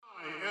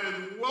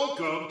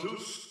welcome to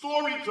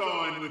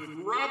Storytime with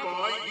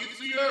Rabbi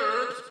Yitzy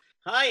Erps.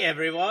 Hi,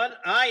 everyone.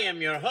 I am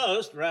your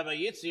host, Rabbi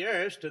Yitzy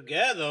Erps,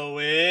 together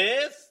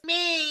with...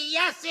 Me,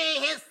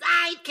 Yossi, his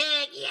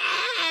sidekick. Yay!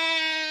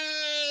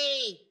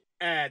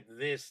 At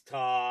this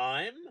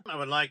time, I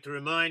would like to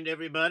remind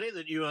everybody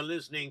that you are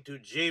listening to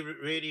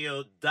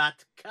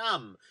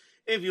JRootradio.com.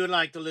 If you would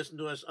like to listen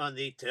to us on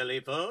the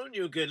telephone,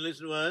 you can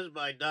listen to us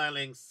by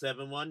dialing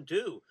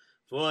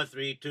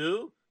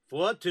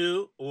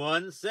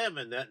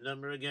 712-432-4217. That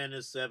number again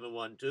is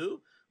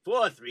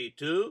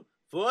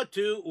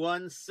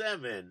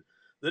 712-432-4217.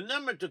 The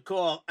number to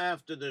call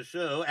after the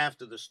show,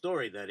 after the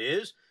story that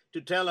is,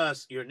 to tell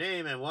us your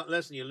name and what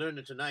lesson you learned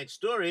in tonight's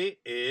story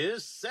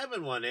is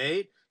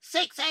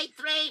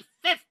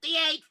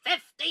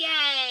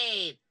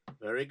 683-5858.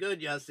 Very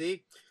good,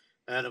 Yossi.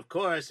 And of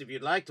course, if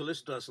you'd like to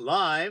listen to us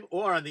live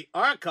or on the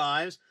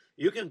archives,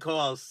 you can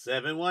call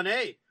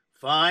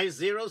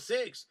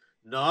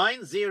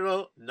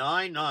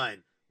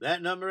 718-506-9099.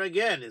 That number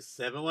again is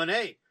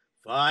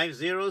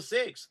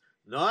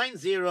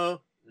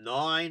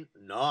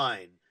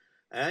 718-506-9099.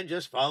 And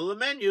just follow the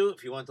menu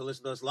if you want to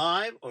listen to us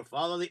live or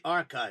follow the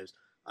archives.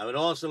 I would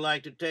also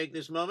like to take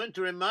this moment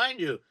to remind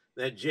you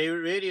that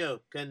JRoot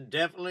Radio can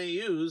definitely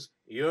use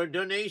your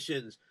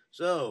donations.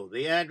 So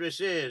the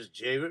address is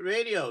JRoot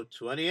Radio,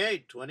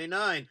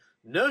 2829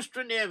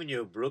 Nostrand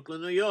Avenue,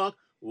 Brooklyn, New York,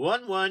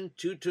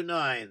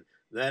 11229.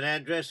 That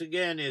address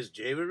again is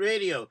JRoot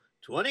Radio,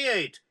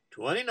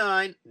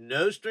 2829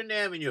 Nostrand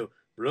Avenue,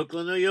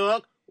 Brooklyn, New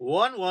York,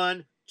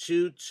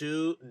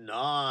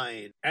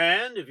 11229.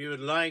 And if you would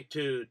like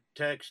to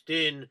text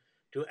in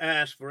to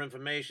ask for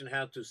information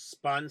how to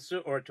sponsor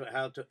or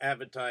how to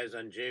advertise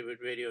on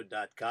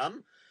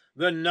JRootradio.com,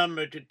 the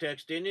number to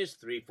text in is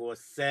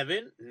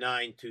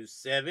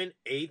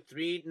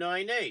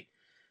 347-927-8398.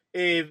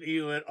 If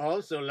you would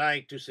also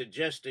like to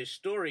suggest a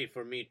story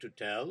for me to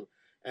tell,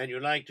 and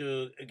you'd like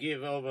to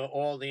give over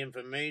all the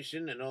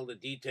information and all the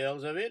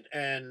details of it,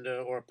 and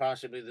or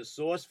possibly the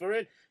source for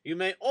it, you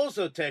may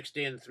also text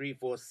in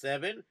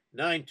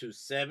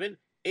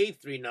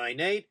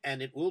 347-927-8398,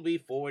 and it will be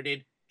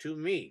forwarded to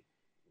me.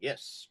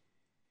 Yes.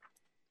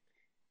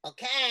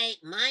 Okay,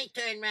 my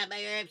turn, Rabbi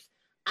Erps.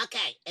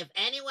 Okay, if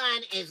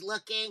anyone is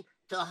looking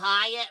to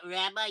hire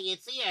Rabbi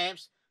Yitzy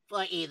Erps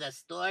for either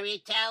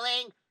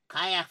storytelling,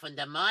 Kayach von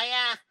der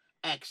Moyach,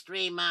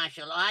 extreme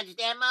martial arts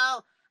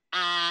demo,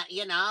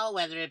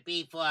 whether it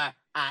be for,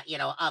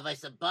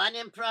 Avos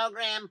Abanim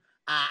program,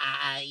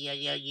 your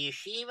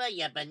yeshiva,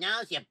 your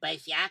banos, your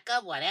Beis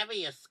Yaakov, whatever,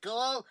 your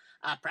school,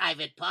 a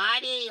private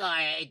party, or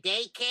a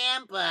day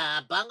camp,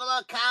 a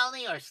bungalow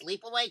colony, or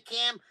sleepaway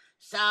camp.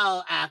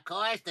 So, of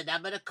course, the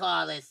number to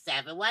call is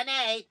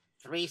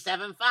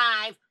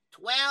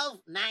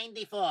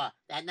 718-375-1294.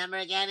 That number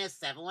again is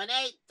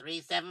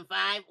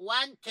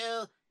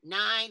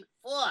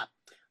 718-375-1294.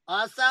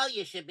 Also,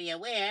 you should be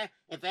aware,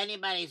 if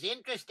anybody's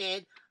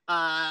interested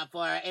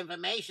for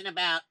information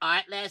about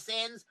art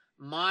lessons,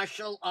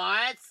 martial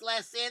arts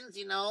lessons,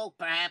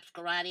 perhaps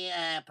karate,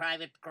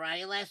 private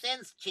karate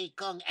lessons,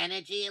 Qigong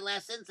energy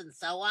lessons, and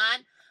so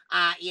on,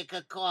 you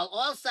could call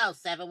also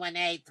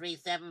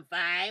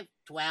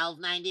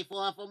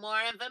 718-375-1294 for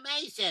more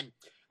information.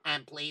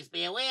 And please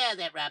be aware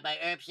that Rabbi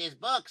Erps'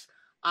 books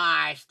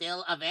are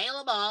still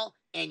available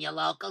in your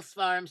local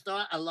Sforum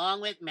store,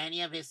 along with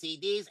many of his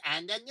CDs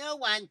and a new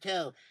one,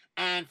 too.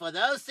 And for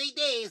those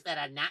CDs that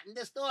are not in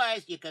the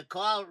stores, you could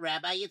call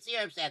Rabbi Yitzy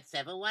Erps at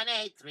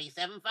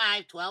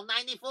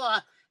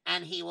 718-375-1294,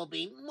 and he will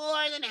be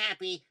more than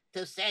happy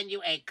to send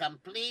you a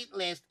complete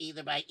list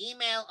either by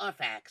email or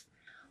fax.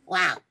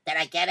 Wow, did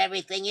I get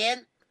everything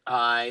in?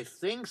 I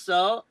think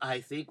so.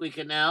 I think we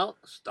can now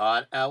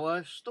start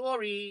our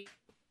story.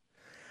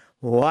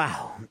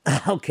 Wow.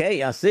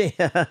 Okay, I see.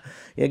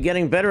 You're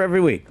getting better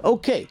every week.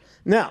 Okay.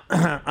 Now,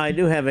 I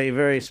do have a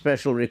very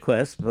special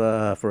request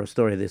for a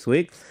story this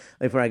week.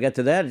 Before I get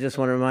to that, I just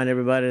want to remind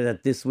everybody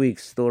that this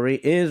week's story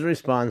is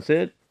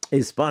sponsored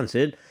as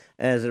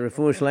a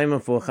refuah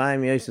shlema for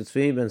Chaim Yosef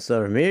Tzvi ben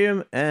Sarah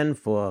Miriam and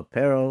for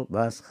Peril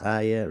Bas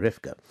Chaya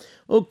Rivka.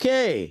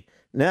 Okay.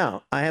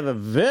 Now, I have a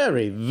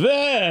very,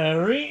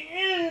 very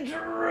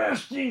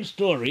interesting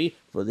story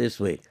for this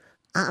week.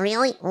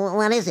 Really?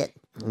 What is it?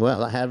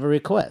 Well, I have a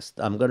request.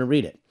 I'm going to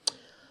read it.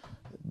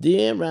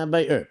 Dear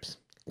Rabbi Erps.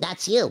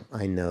 That's you.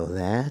 I know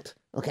that.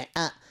 Okay,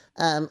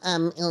 can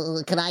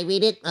I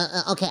read it?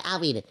 Okay,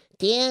 I'll read it.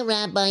 Dear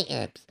Rabbi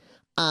Erps,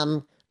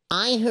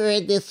 I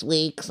heard this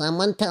week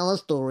someone tell a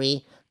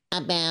story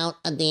about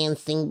a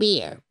dancing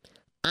bear.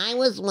 I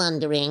was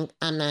wondering,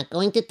 I'm not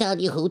going to tell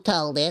you who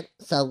told it,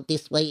 so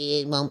this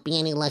way it won't be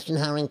any Lashon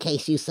Hara in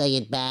case you say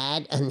it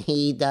bad and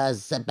he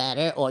does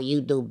better, or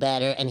you do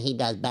better and he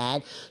does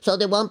bad, so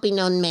there won't be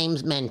no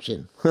names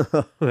mentioned.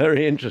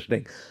 Very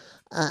interesting.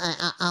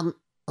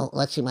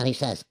 Let's see what he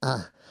says.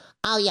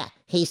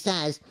 He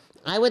says,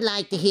 I would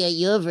like to hear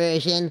your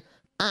version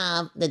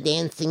of the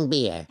dancing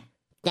bear.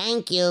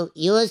 Thank you.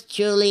 Yours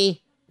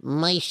truly,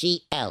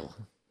 Moshe L.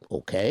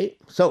 Okay,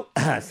 so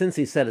since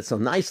he said it so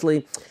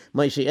nicely,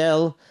 Moshe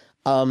L,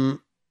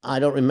 I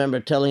don't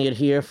remember telling it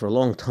here for a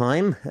long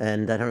time,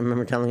 and I don't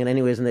remember telling it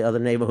anyways in the other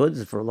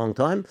neighborhoods for a long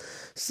time.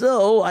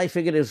 So I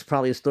figured it was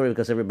probably a story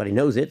because everybody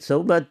knows it.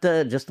 So, but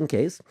just in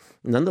case,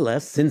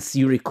 nonetheless, since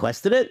you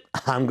requested it,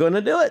 I'm going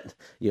to do it.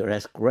 You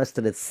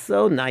requested it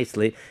so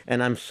nicely,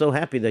 and I'm so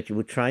happy that you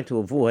would try to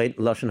avoid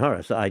Lashon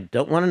Hara. So I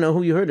don't want to know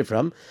who you heard it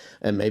from,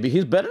 and maybe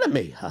he's better than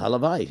me.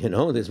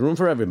 Halavai, there's room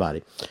for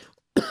everybody.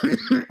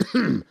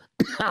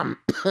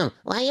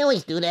 Why you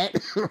always do that?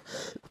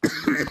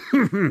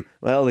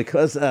 Well,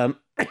 because I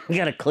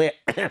gotta clear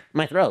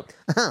my throat.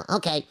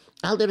 Okay,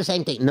 I'll do the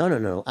same thing.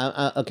 No.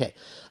 Okay.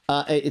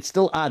 It's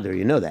still Adar,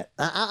 you know that.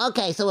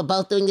 Okay, so we're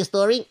both doing the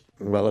story?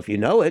 Well, if you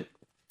know it.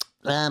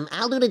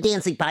 I'll do the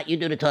dancing part, you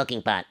do the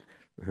talking part.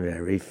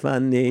 Very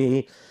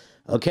funny.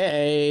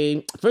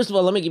 Okay. First of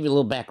all, let me give you a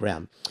little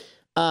background.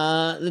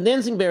 The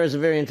Dancing Bear is a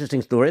very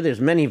interesting story.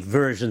 There's many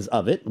versions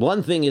of it.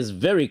 One thing is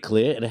very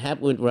clear. It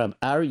happened with Rab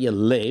Aryeh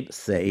Leib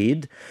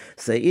Said.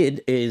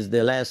 Said is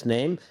the last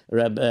name.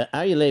 Rab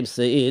Aryeh Leib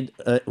Said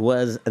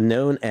was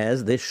known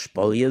as the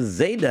Shpolya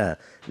Zayda,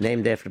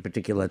 named after a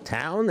particular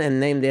town and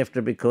named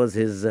after because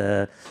his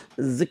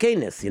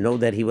zakenis,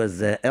 that he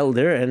was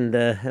elder and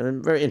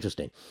very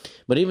interesting.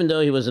 But even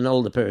though he was an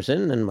older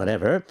person and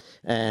whatever,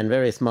 and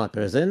very smart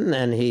person,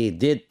 and he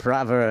did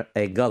praver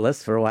a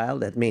gullus for a while,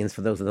 that means, for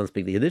those who don't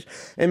speak the Yiddish,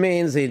 it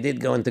means he did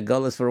go into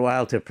gullus for a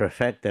while to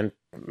perfect and,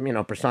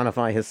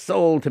 personify his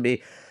soul to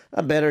be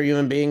a better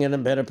human being and a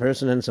better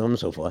person and so on and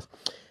so forth.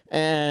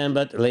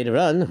 But later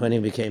on, when he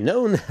became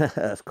known,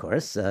 of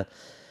course,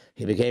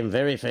 he became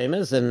very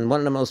famous, and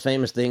one of the most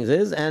famous things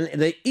is, and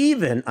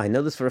I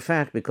know this for a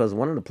fact because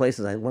one of the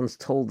places I once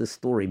told this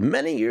story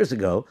many years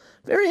ago,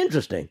 very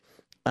interesting.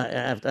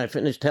 After I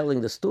finished telling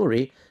the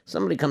story,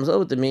 somebody comes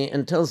over to me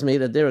and tells me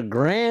that they're a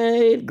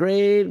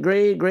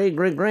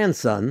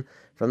great-great-great-great-great-grandson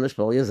from the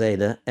Shpolya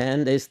Zayda,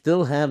 and they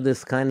still have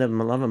this kind of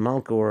Malava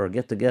Malka or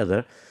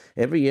get-together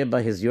every year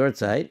by his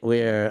yahrzeit,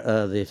 where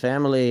the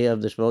family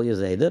of the Shpolya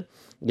Zayda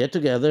get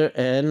together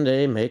and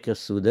they make a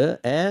Suda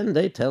and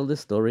they tell this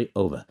story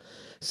over.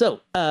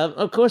 So,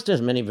 of course,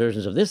 there's many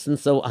versions of this, and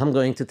so I'm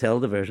going to tell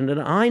the version that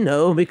I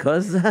know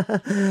because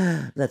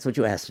that's what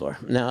you asked for.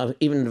 Now,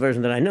 even the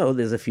version that I know,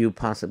 there's a few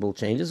possible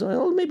changes.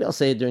 Well, maybe I'll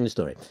say it during the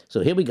story. So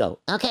here we go.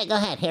 Okay, go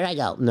ahead. Here I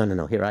go.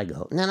 No, here I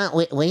go. No,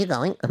 where are you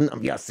going?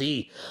 Yeah,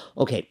 see.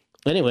 Okay.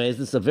 Anyways,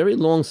 this is a very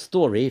long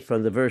story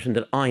from the version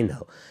that I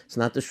know. It's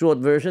not the short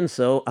version,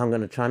 so I'm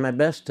going to try my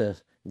best to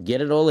get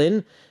it all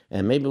in,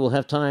 and maybe we'll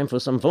have time for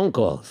some phone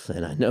calls.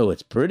 And I know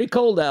it's pretty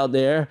cold out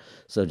there,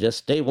 so just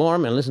stay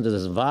warm and listen to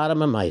this Vada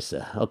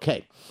Mamaisa.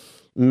 Okay.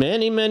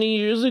 Many, many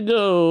years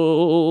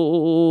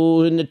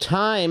ago, in the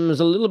times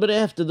a little bit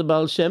after the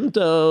Baal Shem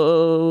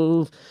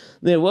Tov,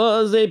 there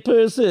was a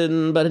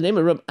person by the name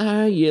of Rab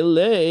Aryeh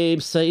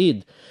Leib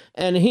Said,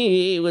 and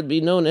he would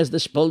be known as the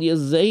Shpolya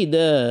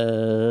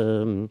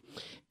Zayda.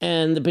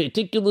 And the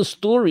particular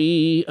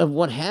story of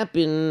what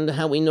happened,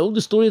 how we know the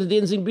story of the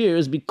Dancing Bear,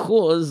 is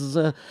because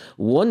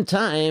one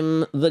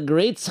time the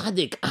great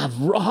tzaddik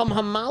Avraham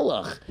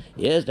HaMalach,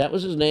 yes, that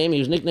was his name. He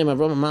was nicknamed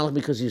Avraham HaMalach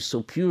because he was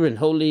so pure and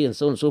holy and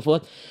so on and so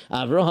forth.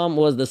 Avraham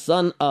was the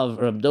son of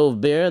Rab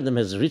Dov Ber, the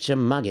Mezritcha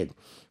Magid.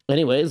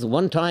 Anyways,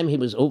 one time he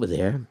was over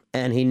there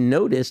and he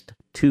noticed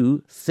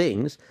two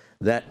things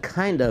that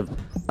kind of,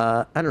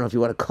 I don't know if you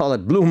want to call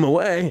it blew him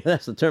away.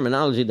 That's the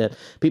terminology that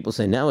people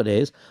say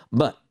nowadays.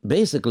 But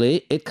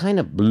basically, it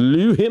kind of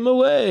blew him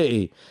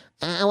away.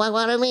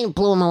 What do you mean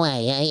blew him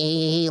away?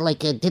 He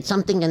did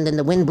something and then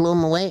the wind blew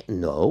him away?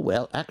 No,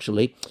 well,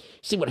 actually,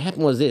 see what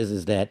happened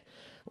is that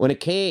when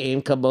it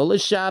came Kabbalah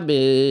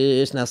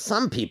Shabbos, now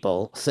some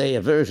people say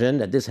a version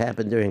that this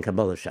happened during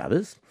Kabbalah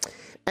Shabbos,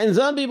 and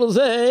some people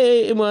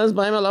say it was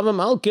by Malava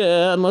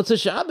Malka on Motzei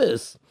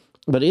Shabbos.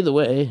 But either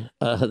way,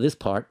 this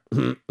part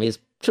is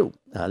true,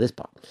 this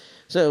part.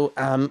 So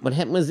what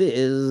happened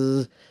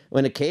is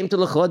when it came to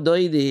L'chod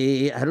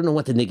Doidi, I don't know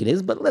what the niggin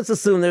is, but let's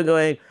assume they're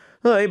going,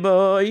 Hey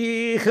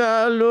boy,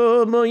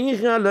 hello, boy,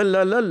 la la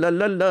la la la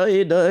la la,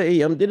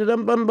 yum did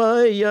dum bum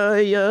boy, ya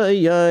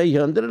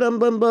yum did dum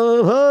bum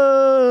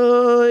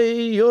boy,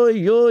 yo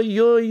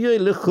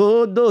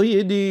L'chod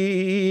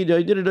Doidi,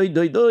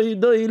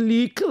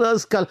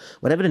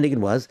 whatever the niggin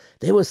was,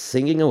 they were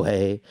singing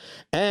away,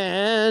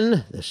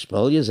 and the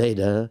Shpolya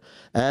Zayda,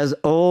 as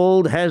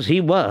old as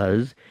he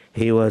was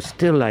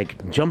still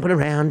like jumping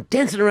around,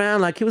 dancing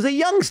around like he was a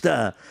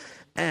youngster,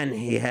 and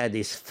he had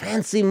these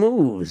fancy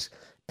moves.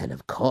 And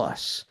of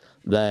course,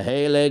 the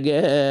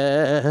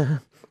Heilige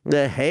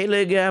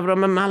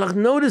Avraham HaMalach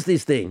noticed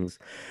these things.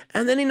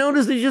 And then he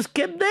noticed he just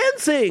kept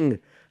dancing.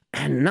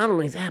 And not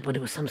only that, but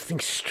it was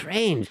something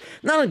strange.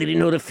 Not only did he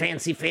know the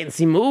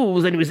fancy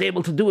moves, and he was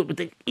able to do it with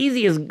the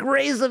easiest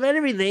grace of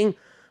everything,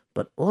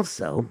 but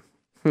also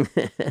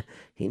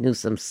he knew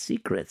some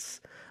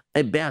secrets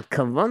about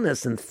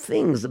kavanas and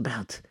things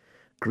about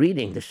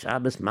greeting the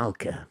Shabbos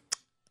Malka.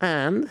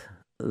 And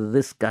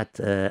this got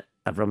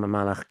Avraham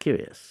HaMalach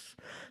curious.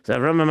 So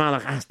Avraham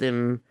HaMalach asked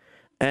him,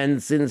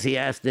 and since he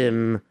asked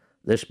him,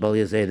 the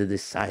Shpolya Zayda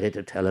decided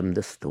to tell him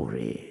the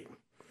story.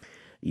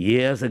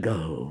 years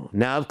ago.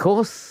 Now, of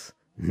course,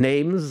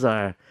 names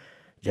are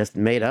just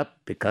made up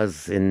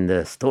because in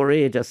the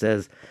story it just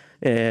says,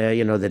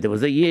 that there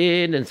was a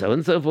Yid and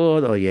so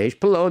forth, or Yesh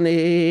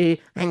Poloni,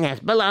 And there's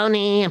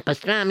bologna and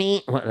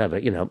pastrami. whatever,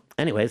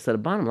 Anyway, so the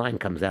bottom line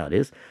comes out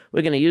is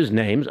we're going to use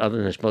names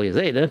other than Shpol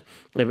Zayda.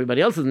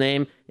 Everybody else's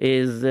name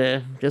is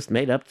just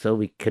made up so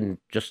we can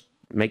just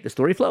make the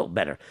story flow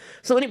better.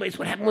 So anyways,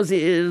 what happened was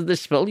the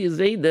Shpol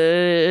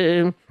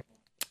Zayda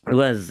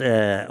was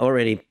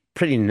already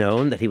pretty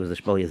known that he was a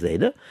Shpol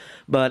Zayda,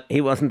 but he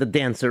wasn't a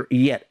dancer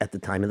yet at the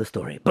time of the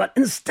story. But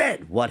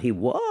instead, what he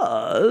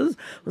was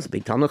a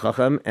big Talmud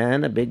Chacham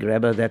and a big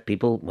Rebbe that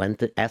people went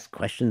to ask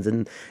questions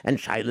and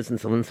shilas and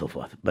so on and so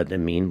forth. But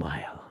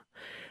meanwhile,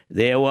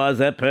 there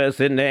was a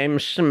person named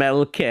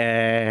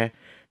Shmelke.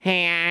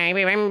 Hey, I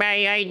remember,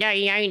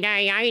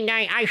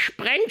 I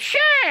Sprincher.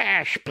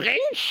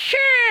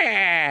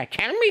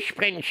 Tell me,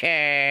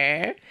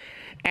 Sprincher.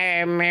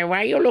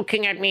 Why are you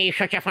looking at me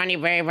such a funny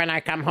way when I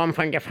come home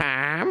from the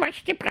farm?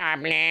 What's the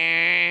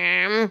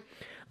problem?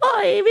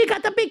 Oh, we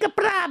got a big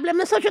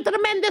problem, such a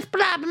tremendous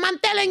problem. I'm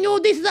telling you,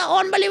 this is an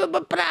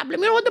unbelievable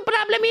problem. You know what the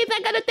problem is? I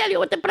gotta tell you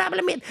what the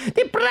problem is.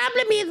 The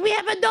problem is we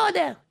have a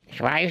daughter.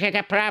 So why is it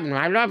a problem?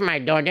 I love my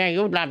daughter.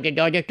 You love the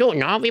daughter too.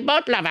 No, we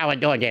both love our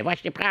daughter.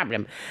 What's the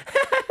problem?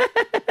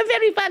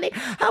 Very funny.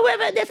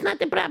 However, that's not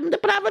the problem. The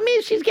problem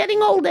is she's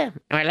getting older.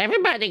 Well,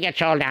 everybody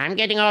gets older. I'm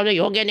getting older.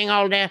 You're getting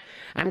older.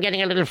 I'm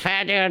getting a little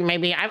fatter. And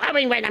maybe, things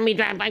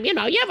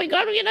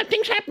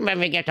happen when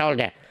we get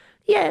older.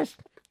 Yes,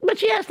 but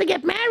she has to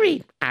get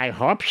married. I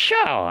hope so.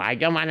 I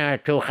don't want her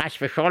to chas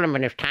v'sholem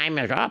when his time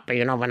is up.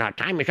 When our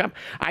time is up,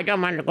 I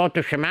don't want to go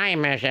to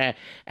Shemaim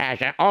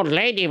as an old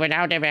lady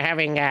without ever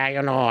having,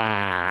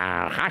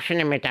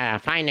 chasenim with a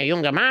finer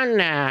younger man.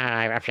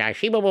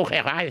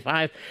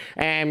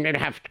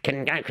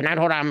 Cannot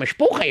hold on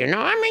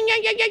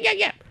mishpucha,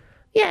 yeah.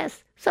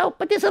 Yes,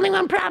 but there's only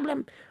one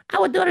problem.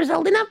 Our daughter's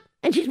old enough,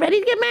 and she's ready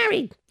to get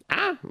married.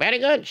 Ah, very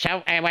good.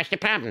 So, what's the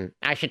problem?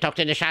 I should talk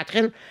to the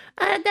shadchan?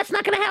 That's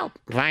not going to help.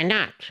 Why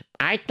not?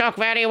 I talk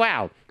very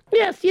well.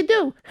 Yes, you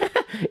do.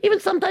 Even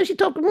sometimes you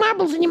talk with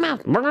marbles in your mouth.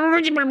 What?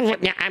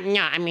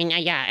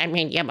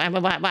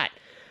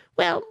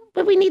 Well,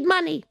 but we need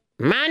money.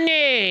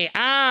 Money!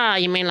 Ah,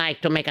 you mean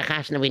like to make a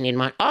chasna we need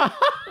money? Oh,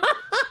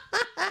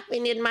 We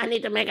need money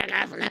to make a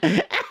chasna.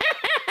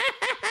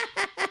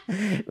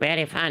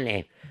 very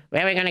funny.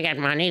 Where are we going to get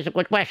money is a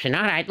good question.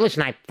 All right,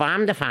 listen, I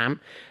farm the farm.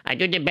 I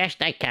do the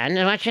best I can.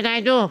 And what should I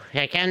do?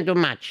 I can't do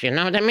much. You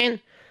know what I mean?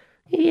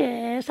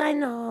 Yes, I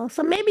know.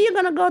 So maybe you're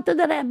going to go to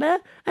the Rebbe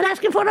and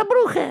ask him for a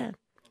bruche.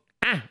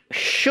 Ah,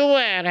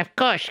 sure, of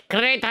course.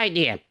 Great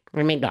idea.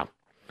 Let me go.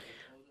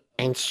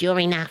 And sure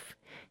enough,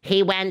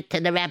 he went to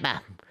the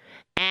Rebbe.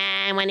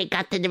 And when he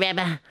got to the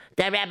Rebbe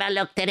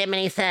looked at him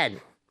and he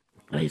said,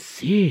 I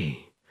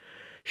see.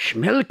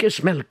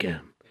 Shmelke.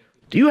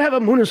 Do you have a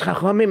Munus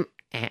Chachamim?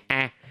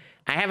 I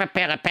have a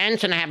pair of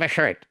pants and I have a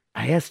shirt.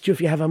 I asked you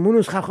if you have a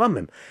Munus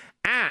Chachamim.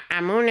 Ah,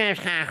 Amunas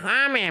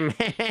Chachamim.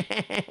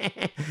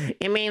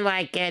 You mean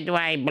like, do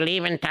I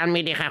believe in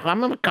Talmidei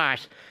Chachamim? Of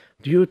course.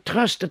 Do you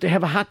trust that they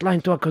have a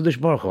hotline to HaKadosh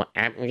Baruch Hu?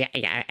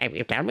 Yeah, if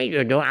you tell me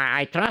you do,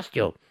 I trust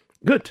you.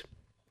 Good.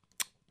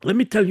 Let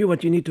me tell you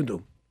what you need to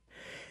do.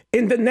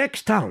 In the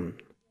next town,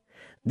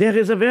 there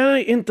is a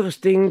very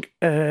interesting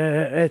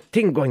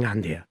thing going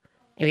on there.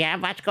 Yeah,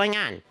 what's going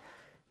on?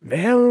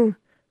 Well,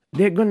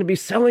 they're going to be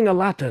selling a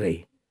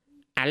lottery.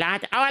 A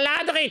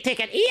lottery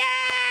ticket.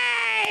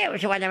 Yay!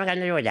 So what am I going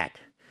to do with that?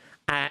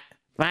 Why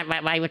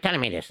are you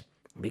telling me this?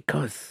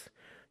 Because,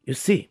 you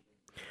see,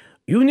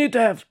 you need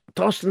to have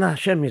Trosten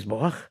Hashem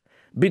Yisborach,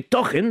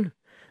 bitochen,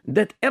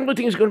 that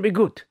everything is going to be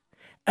good.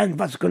 And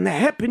what's going to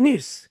happen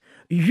is,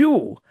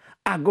 you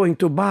are going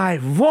to buy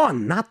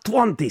one, not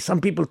 20. Some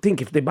people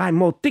think if they buy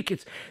more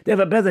tickets, they have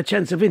a better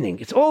chance of winning.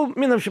 It's all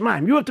min of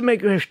Shemaim. You have to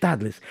make your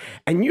hishtadlis.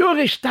 And your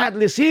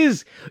hishtadlis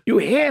is, you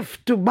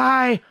have to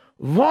buy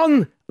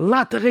one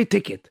lottery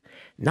ticket.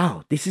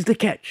 Now, this is the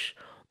catch.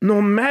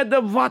 No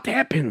matter what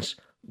happens,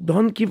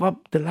 don't give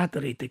up the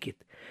lottery ticket.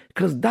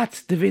 Because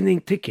that's the winning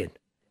ticket.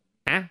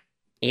 Huh?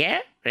 Yeah?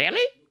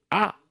 Really?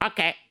 Oh,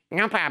 okay.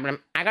 No problem.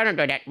 I'm gonna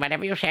do that.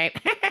 Whatever you say.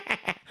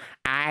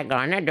 I'm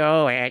gonna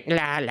do it.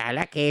 La la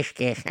la kish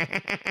kish.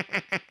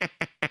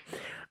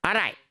 All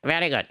right.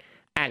 Very good.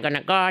 I'm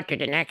gonna go to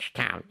the next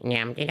town.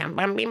 Yum bum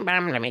bum bim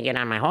bum. Let me get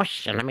on my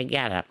horse and let me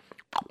get up.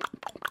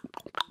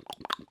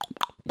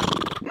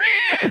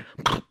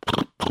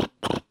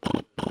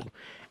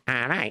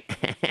 All right.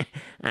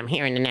 I'm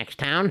here in the next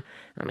town.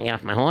 Let me get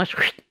off my horse.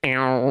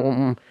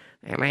 All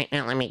right.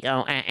 Now let me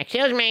go.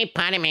 Excuse me.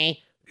 Pardon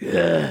me.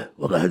 Yeah,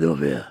 what can I do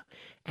for you?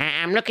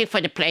 I'm looking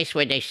for the place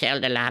where they sell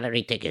the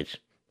lottery tickets.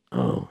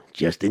 Oh,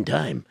 just in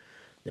time.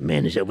 The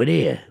man is over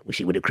there. We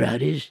see where the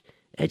crowd is.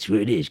 That's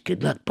where it is.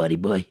 Good luck, buddy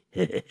boy.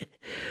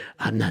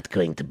 I'm not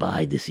going to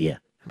buy this year.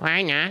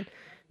 Why not?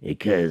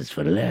 Because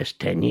for the last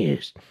 10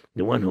 years,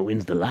 the one who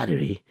wins the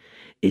lottery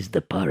is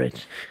the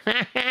Pirates.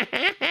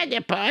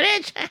 The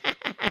Pirates?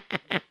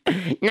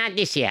 Not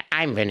this year.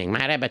 I'm winning.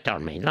 My Rebbe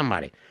told me. Don't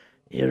worry.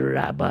 Your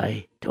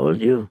rabbi told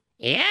you?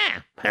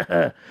 Yeah.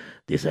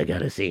 This I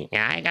gotta see.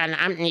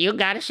 Yeah, you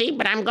gotta see,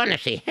 but I'm gonna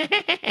see.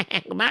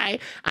 Goodbye.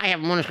 I have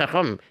Munus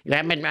Chachum. You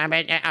have been,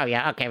 oh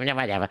yeah, okay,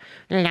 whatever.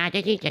 And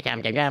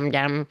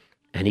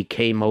he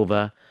came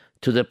over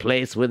to the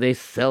place where they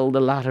sell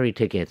the lottery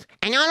tickets.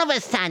 And all of a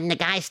sudden, the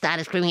guy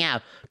started screaming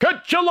out,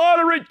 Get your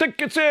lottery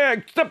tickets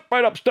here! Step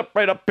right up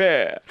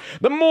here!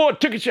 The more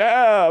tickets you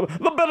have,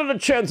 the better the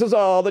chances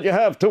are that you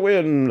have to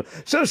win.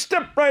 So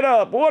step right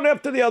up, one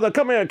after the other.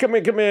 Come here.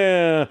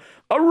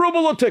 A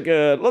ruble a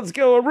ticket. Let's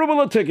go, a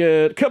ruble a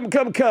ticket.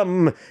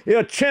 Come.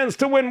 Your chance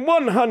to win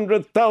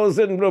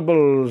 100,000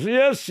 rubles.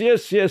 Yes.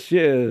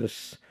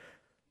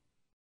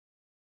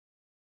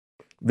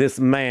 This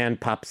man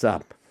pops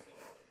up.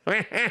 well,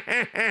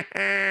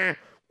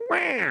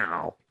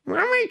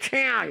 let me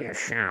tell you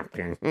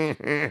something.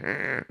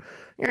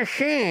 You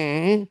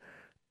see,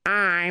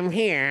 I'm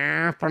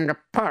here from the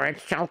Porit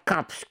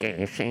Tsiolkovsky,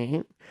 you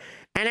see.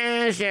 And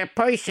as a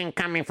person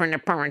coming from the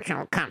Porit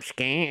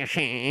Tsiolkovsky, you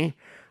see,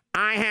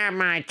 I have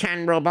my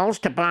 10 rubles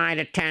to buy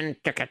the 10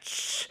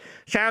 tickets.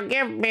 So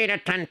give me the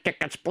 10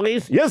 tickets,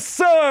 please. Yes,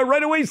 sir.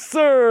 Right away,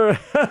 sir.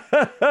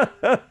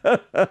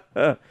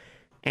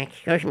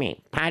 Excuse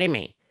me, pardon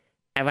me.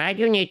 Why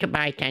do you need to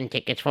buy 10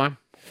 tickets for?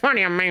 What do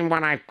you mean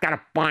what I've got to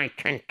buy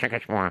 10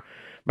 tickets for?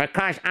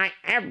 Because I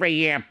every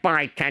year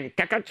buy 10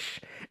 tickets,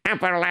 and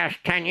for the last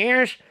 10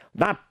 years,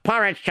 the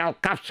Porit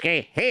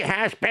Tsiolkovsky, he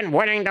has been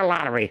winning the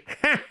lottery.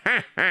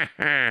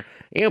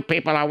 You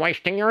people are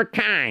wasting your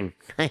time.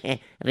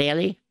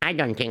 Really? I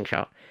don't think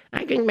so.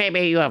 I think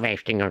maybe you are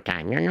wasting your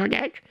time. You know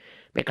that?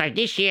 Because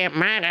this year,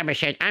 my rabbi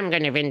said I'm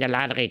going to win the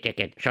lottery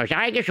ticket. So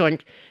sei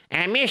gesund.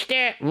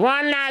 Mister,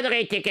 one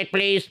lottery ticket,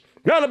 please.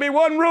 Gotta be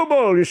 1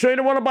 ruble. You sure you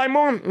don't want to buy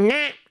more?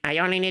 Nah, I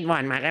only need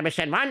 1. My rabbi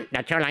said 1.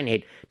 That's all I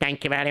need.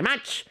 Thank you very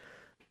much.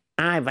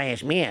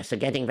 It's me, it's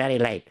getting very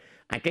late.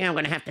 I think I'm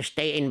going to have to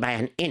stay in by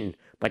an inn,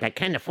 but I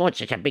can't afford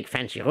such a big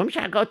fancy room, so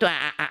I'll go to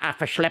a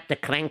verschleppte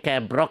crank,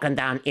 broken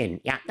down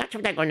inn. Yeah, that's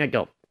what I'm going to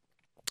do.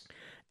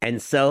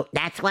 And so,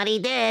 That's what he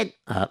did.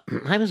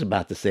 I was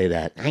about to say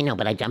that. I know,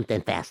 but I jumped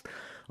in fast.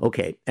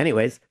 Okay,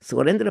 anyways, so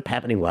what ended up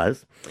happening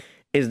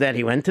is that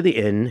he went to the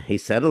inn, he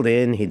settled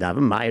in, he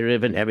davened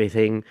Ma'ariv and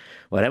everything,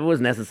 whatever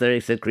was necessary,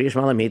 said Kriya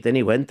Shema Lamit, and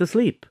he went to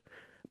sleep.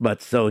 But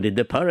so did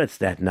the Poritz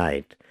that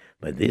night.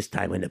 But this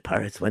time when the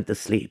Poritz went to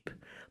sleep,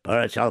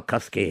 Porit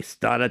Tsiolkovsky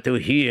started to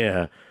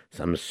hear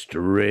some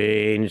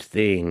strange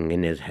thing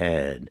in his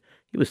head.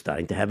 He was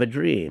starting to have a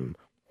dream.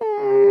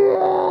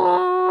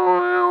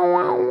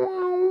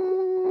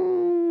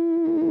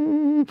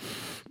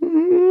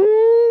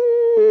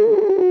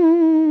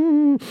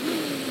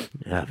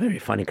 A very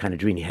funny kind of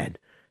dream he had.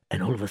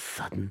 And all of a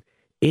sudden,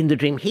 in the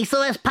dream, He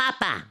saw his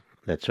papa.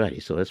 that's right, he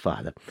saw his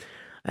father.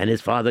 And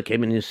his father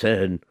came in and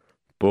said,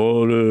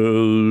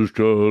 Boris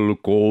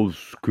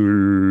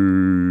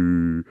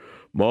Tsiolkovsky,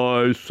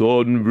 my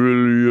son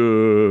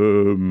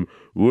William,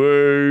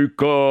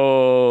 wake up.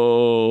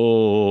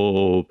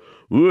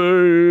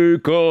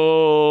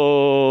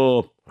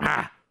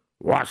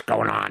 What's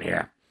going on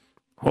here?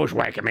 Who's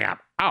waking me up?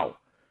 Oh,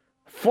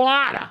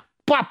 Father,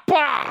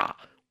 Papa!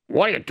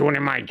 What are you doing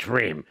in my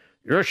dream?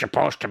 You're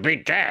supposed to be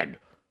dead.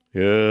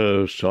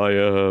 Yes, I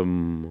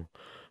am.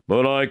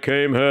 But I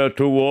came here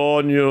to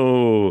warn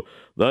you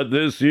that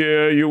this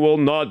year you will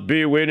not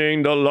be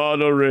winning the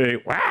lottery.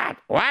 What?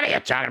 What are you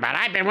talking about?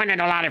 I've been winning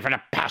the lottery for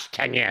the past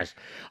 10 years.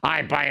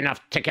 I buy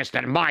enough tickets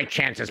that my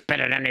chance is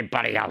better than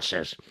anybody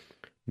else's.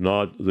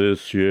 Not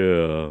this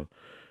year.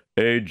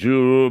 A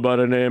Jew by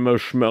the name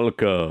of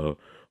Schmelka,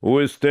 who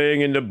is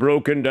staying in the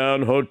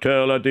broken-down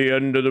hotel at the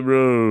end of the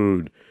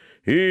road.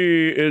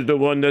 He is the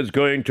one that's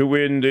going to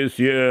win this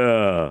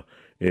year.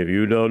 If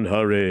you don't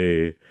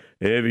hurry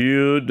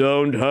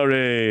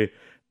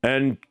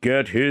and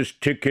get his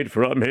ticket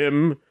from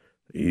him,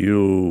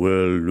 you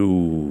will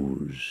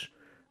lose.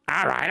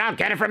 All right, I'll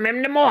get it from him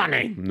in the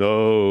morning.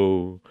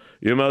 No,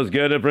 you must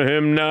get it from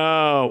him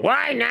now.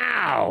 Why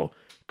now?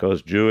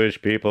 'Cause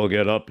Jewish people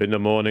get up in the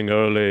morning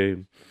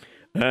early,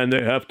 and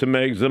they have to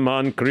make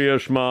Zeman Kriya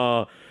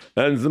Shema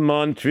and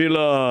Zeman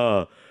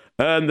Tefillah,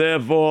 and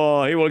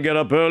therefore he will get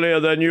up earlier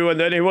than you, and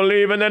then he will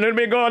leave, and then he'll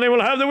be gone. He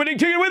will have the winning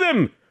ticket with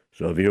him.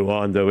 So if you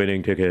want the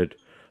winning ticket,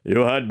 you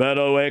had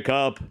better wake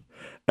up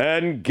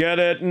and get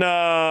it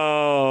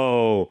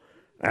now.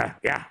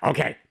 Yeah,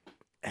 okay.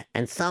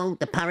 And so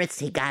the Poritz,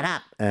 he got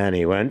up. And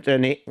he went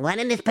and he...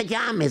 Went in his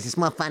pajamas. It's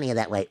more funnier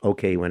that way.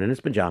 Okay, he went in his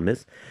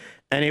pajamas,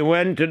 and he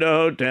went to the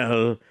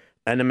hotel,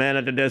 and the man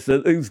at the desk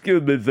said,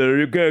 "Excuse me, sir,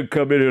 you can't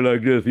come in here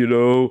like this, you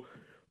know.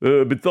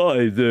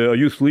 Besides, are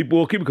you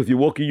sleepwalking because you're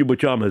walking in your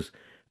pajamas?"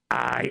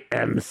 I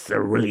am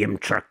Sir William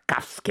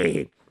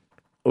Tsiolkovsky.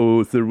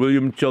 Oh, Sir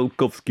William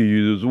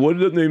Tsiolkovsky. Why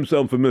does that name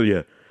sound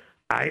familiar?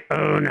 I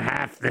own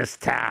half this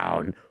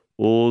town.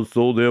 Oh,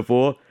 so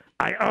therefore...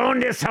 I own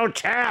this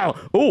hotel.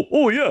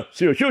 Oh, yeah,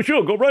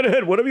 sure. Go right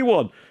ahead, whatever you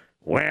want.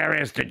 Where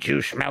is the Jew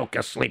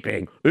Schmelka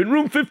sleeping? In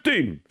room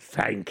 15.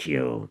 Thank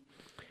you.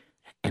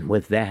 And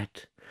with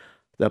that,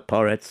 the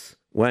Poritz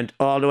went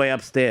all the way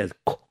upstairs.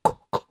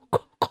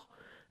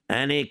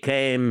 and he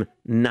came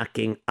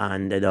knocking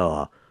on the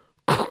door.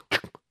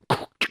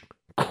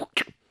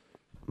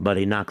 But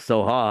he knocked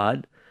so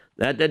hard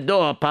that the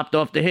door popped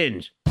off the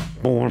hinge.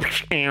 And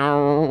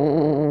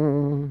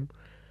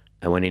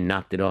when he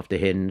knocked it off the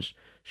hinge,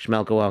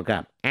 Schmelke woke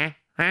up.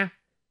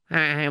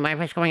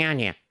 What's going on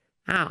here?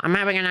 Oh, I'm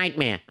having a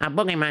nightmare. A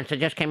boogie monster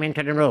just came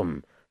into the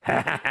room.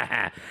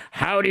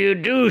 How do you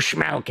do,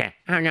 Schmelke?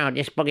 Oh, no,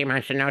 this boogie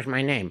monster knows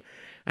my name.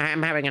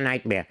 I'm having a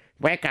nightmare.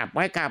 Wake up,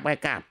 wake up,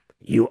 wake up.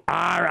 You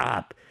are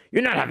up.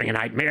 You're not having a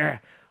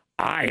nightmare.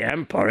 I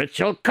am Boris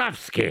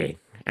Tchaikovsky.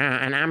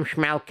 And I'm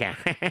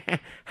Schmelke.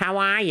 How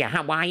are you?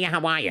 How are you?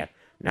 How are you?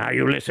 Now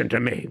you listen to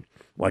me.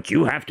 What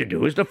you have to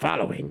do is the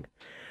following.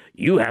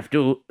 You have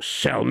to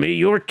sell me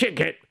your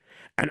ticket,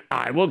 and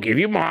I will give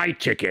you my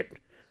ticket.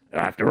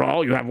 After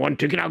all, you have one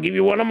ticket, I'll give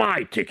you one of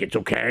my tickets,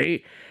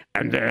 okay?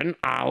 And then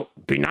I'll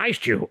be nice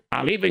to you.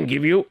 I'll even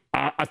give you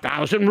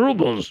 1,000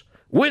 rubles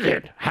with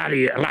it. How do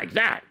you like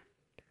that?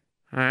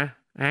 Huh?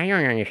 I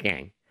don't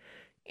understand.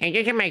 It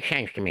doesn't make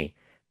sense to me.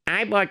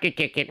 I bought the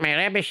ticket. My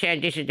Rebbe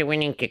said this is the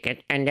winning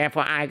ticket, and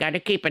therefore I got to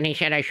keep it. And he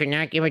said I should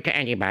not give it to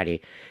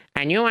anybody.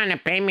 And you want to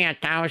pay me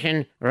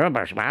 1,000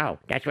 rubles? Wow,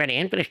 that's very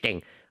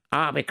interesting.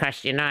 Oh,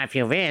 because, if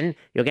you win,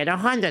 you get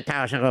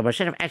 100,000 rubles.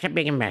 That's a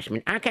big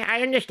investment. Okay,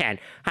 I understand.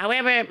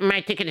 However, my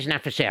ticket is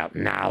not for sale.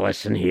 Now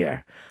listen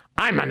here.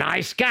 I'm a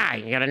nice guy.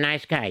 You're a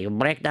nice guy. You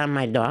break down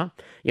my door.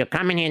 You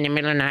come in here in the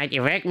middle of the night.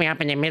 You wake me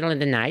up in the middle of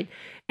the night.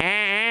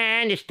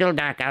 And it's still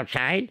dark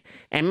outside.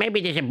 And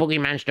maybe there's a boogie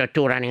monster or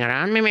two running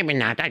around. Maybe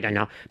not. I don't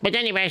know. But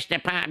anyways, the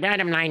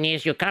bottom line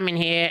is you come in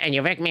here and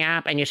you wake me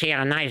up and you say you're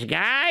a nice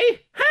guy?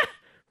 Huh?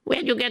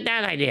 Where'd you get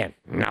that idea?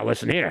 Now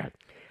listen here.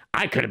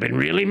 I could have been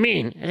really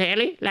mean.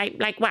 Really?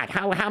 Like what?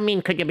 How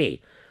mean could you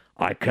be?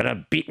 I could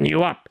have beaten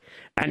you up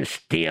and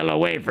steal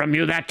away from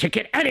you that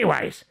ticket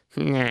anyways.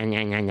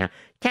 No.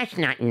 That's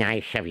not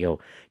nice of you.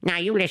 Now,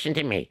 you listen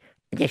to me.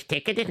 This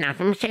ticket is not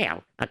for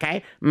sale,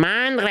 okay?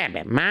 Mein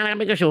Rebbe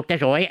gesucht, dat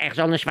soll ich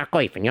soll nicht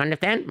verkaufen. You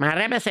understand? My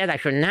Rebbe said I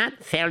should not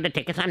sell the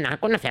tickets. I'm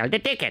not going to sell the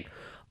ticket.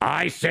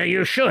 I say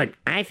you should.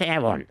 I say I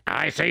won't.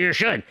 I say you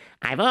should.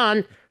 I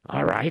won't.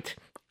 All right.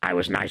 I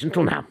was nice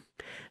until now.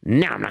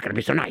 Now I'm not going to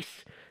be so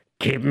nice.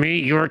 Give me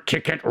your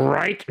ticket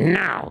right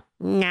now.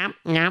 No.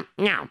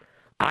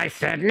 I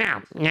said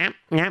now.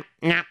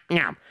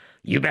 No.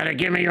 You better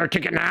give me your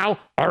ticket now,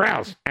 or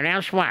else. And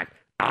else what?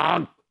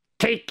 I'll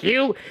take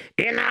you,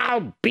 and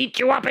I'll beat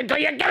you up until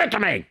you give it to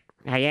me.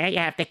 Oh, yeah, you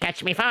have to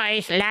catch me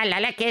first.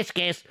 La,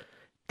 kiss.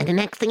 And the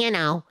next thing you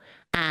know,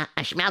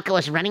 Schmelke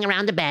was running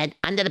around the bed,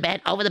 under the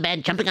bed, over the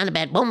bed, jumping on the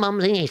bed, boom,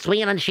 he's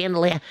swinging on the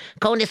chandelier,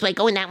 going this way,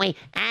 going that way,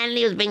 and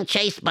he was being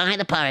chased by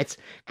the pirates.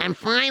 And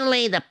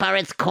finally, the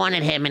pirates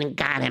cornered him and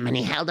got him, and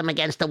he held him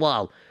against the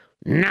wall.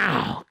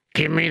 Now,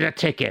 give me the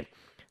ticket.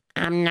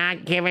 I'm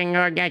not giving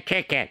you the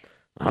ticket.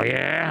 Oh,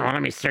 yeah? Well,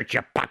 let me search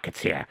your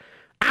pockets here.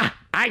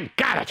 I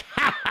got it.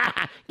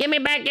 Give me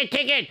back the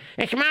ticket.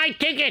 It's my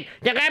ticket.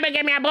 The Rebbe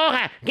gave me a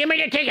brocha. Give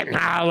me the ticket.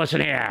 Now,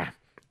 listen here.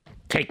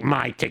 Take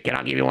my ticket.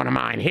 I'll give you one of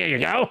mine. Here you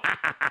go.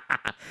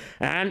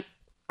 And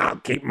I'll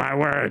keep my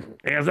word.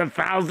 Here's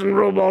 1,000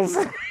 rubles.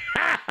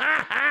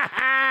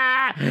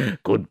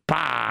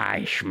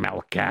 Goodbye,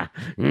 Schmelke.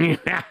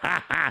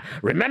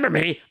 Remember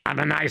me, I'm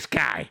a nice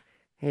guy.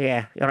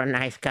 Yeah, you're a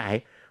nice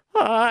guy.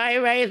 Oh, he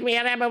raised me,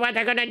 Rebbe. What are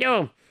you going to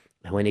do?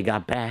 And when he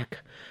got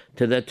back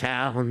to the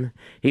town,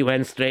 he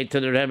went straight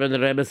to the Rebbe, and the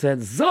Rebbe said,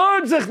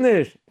 Sorg sich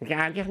nicht!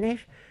 Sorg sich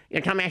nicht?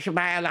 You told me I should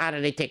buy a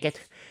lottery ticket.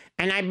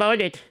 And I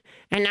bought it.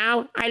 And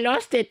now I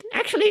lost it.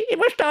 Actually, it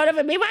was stolen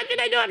from me. What did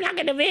I do? I'm not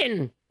going to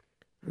win.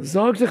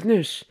 Sorg sich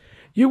nicht.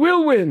 You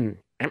will win.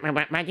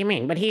 What do you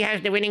mean? But he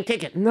has the winning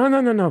ticket.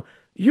 No.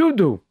 You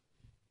do.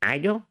 I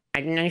do?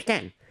 I didn't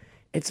understand.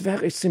 It's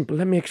very simple.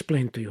 Let me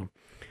explain to you.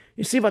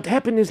 You see, what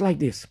happened is like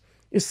this.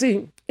 You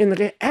see, in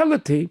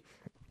reality,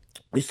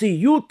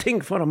 you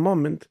think for a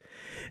moment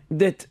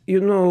that,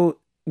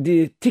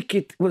 the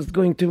ticket was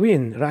going to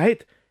win,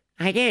 right?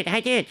 I did.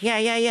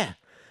 Yeah.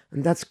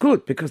 And that's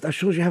good, because that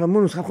shows you have a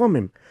Amunus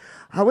Chachomim.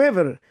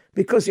 However,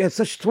 because you had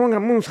such strong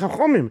Amunus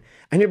Chachomim,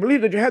 and you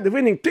believe that you had the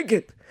winning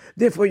ticket,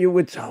 therefore you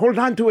would hold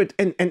on to it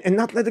and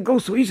not let it go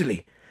so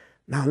easily.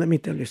 Now, let me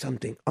tell you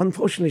something.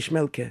 Unfortunately,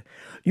 Schmelke,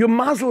 your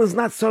mazel is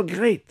not so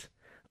great,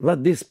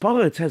 but this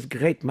poet has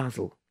great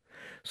mazel.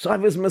 So I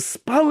was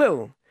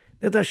mispalel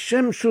that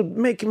Hashem should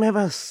make him have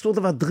a sort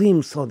of a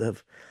dream, sort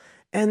of.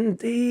 And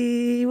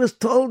he was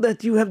told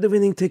that you have the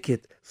winning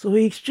ticket. So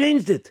he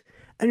exchanged it.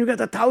 And you got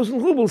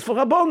 1,000 rubles for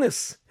a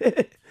bonus.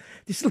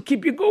 This will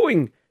keep you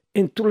going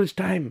until it's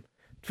time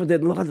for the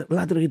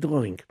lottery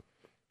drawing.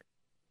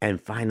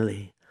 And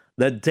finally,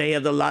 the day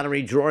of the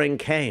lottery drawing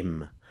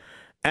came.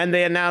 And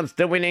they announced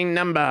the winning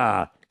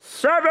number.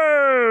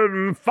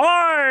 7,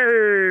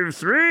 5,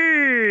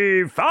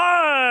 3,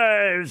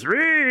 5,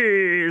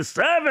 3,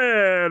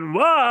 7,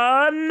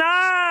 1,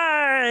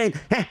 9.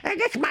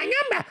 That's my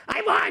number.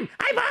 I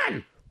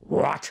won.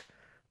 What?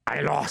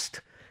 I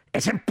lost.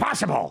 It's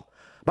impossible.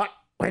 But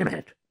wait a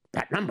minute.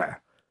 That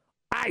number.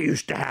 I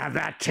used to have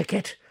that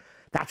ticket.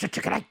 That's a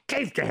ticket I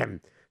gave to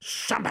him.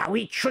 Somehow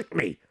he tricked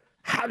me.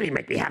 How did he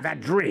make me have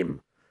that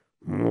dream?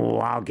 Oh,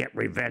 I'll get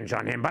revenge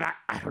on him, but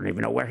I don't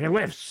even know where he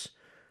lives.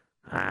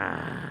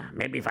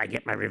 Maybe if I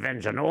get my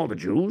revenge on all the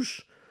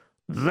Jews,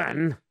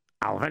 then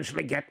I'll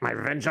eventually get my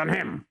revenge on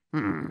him.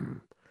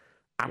 I'm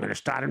going to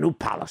start a new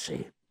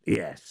policy.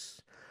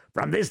 Yes.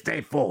 From this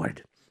day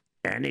forward,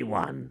 any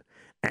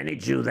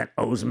Jew that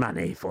owes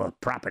money for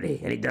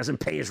property and he doesn't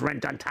pay his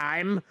rent on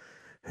time,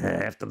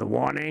 after the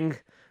warning,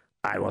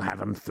 I will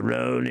have him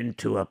thrown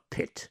into a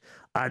pit,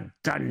 a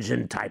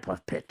dungeon type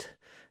of pit.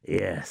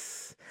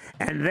 Yes.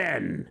 And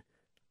then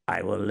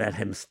I will let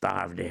him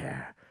starve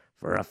there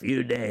for a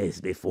few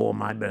days before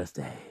my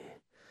birthday.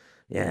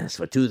 Yes,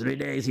 for 2-3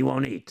 days he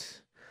won't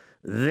eat.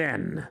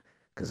 Then,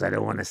 because I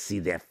don't want to see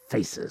their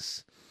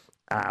faces,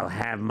 I'll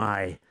have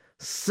my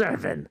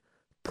servant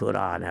put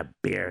on a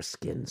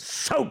bearskin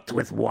soaked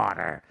with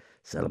water,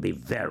 so it'll be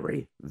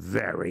very,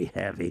 very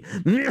heavy.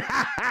 And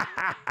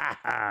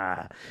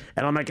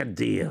I'll make a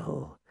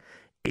deal.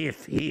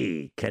 If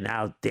he can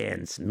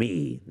outdance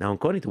me. Now,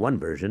 according to one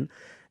version,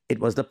 it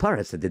was the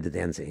pirates that did the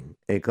dancing.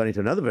 According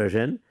to another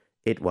version,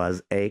 it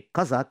was a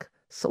Cossack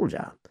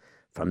soldier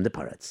from the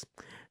pirates.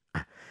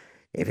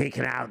 If he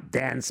can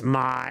outdance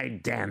my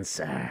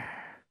dancer,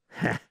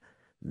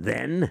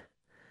 then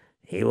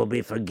he will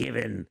be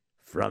forgiven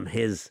from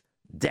his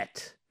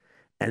debt,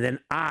 and then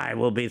I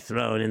will be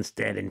thrown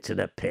instead into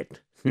the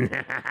pit.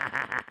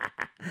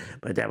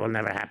 But that will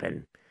never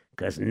happen,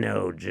 because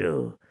no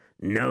Jew,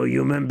 no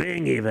human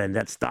being even,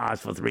 that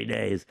starves for 3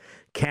 days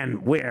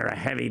can wear a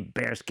heavy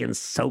bearskin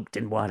soaked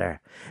in water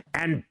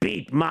and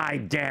beat my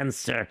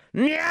dancer.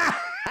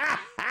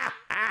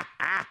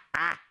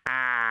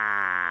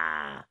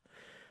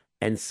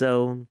 And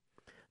so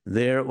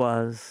there it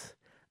was.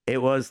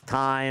 It was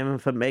time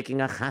for making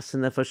a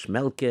chasana for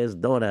Shmelke's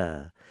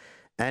daughter.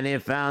 And he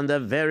found a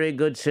very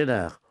good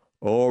shidduch.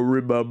 Oh,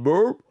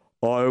 remember,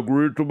 I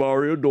agreed to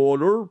marry your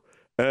daughter,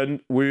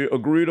 and we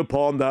agreed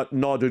upon that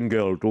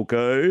Nottingeld,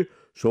 okay?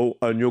 So,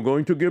 and you're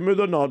going to give me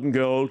the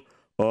Nottingeld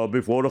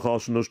before the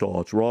chasana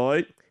starts,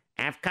 right?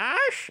 Of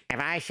course. If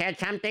I said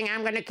something,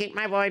 I'm going to keep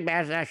my word,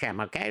 Bez Hashem,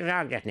 okay?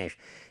 Sag das nicht.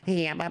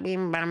 Ja,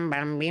 bim bam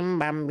bam bim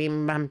bam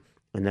bim bam.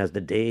 And as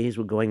the days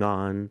were going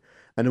on,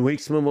 and the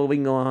weeks were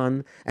moving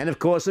on, and of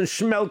course in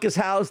Shmelke's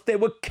house, they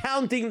were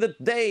counting the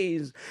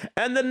days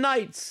and the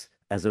nights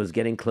as it was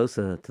getting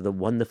closer to the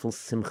wonderful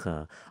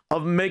simcha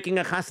of making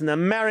a chasana,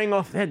 marrying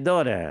off their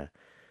daughter,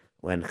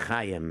 when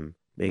Chaim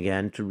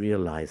began to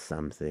realize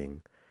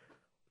something.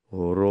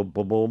 Oh,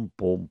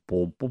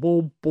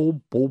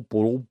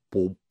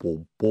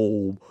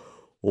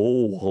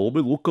 let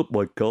me look at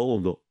my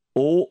calendar.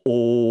 I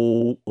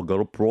got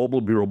a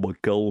problem here on my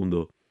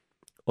calendar.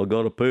 I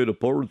gotta pay the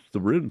parents the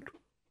rent.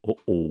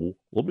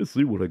 Let me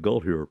see what I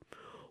got here.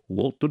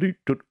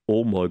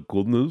 Oh my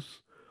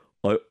goodness.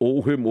 I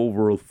owe him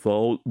over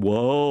 1,000.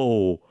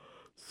 Wow.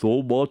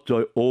 So much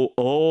I owe.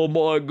 Oh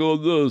my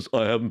goodness.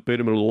 I haven't paid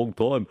him in a long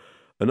time.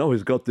 And now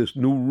he's got this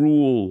new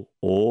rule.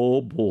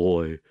 Oh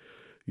boy.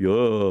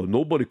 Yeah,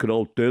 nobody could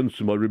outdance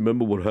him. I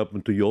remember what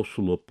happened to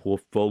Yoshua, poor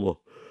fella.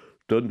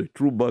 Then they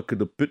threw him back in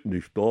the pit and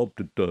he starved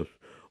to death.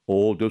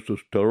 Oh, this is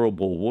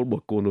terrible. What am I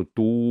going to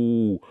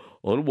do?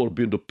 I don't want to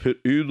be in the pit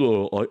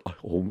either.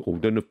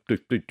 Then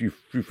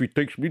if he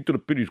takes me to the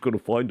pit, he's going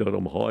to find out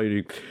I'm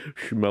hiding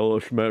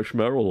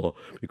Shmerla.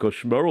 Because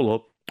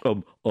Shmerla,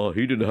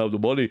 he didn't have the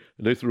money,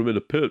 and they threw him in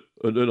the pit.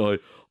 And then I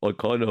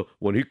kind of,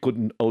 when he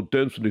couldn't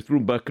outdance and they threw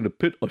him back in the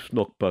pit, I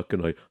snuck back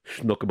and I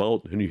snuck him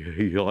out, and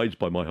he hides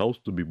by my house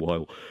to be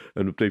while.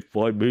 And if they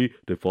find me,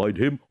 they find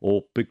him.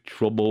 Oh, big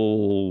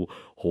trouble.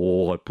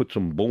 Oh, I put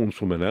some bones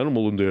from an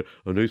animal in there,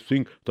 and they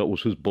think that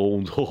was his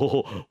bones.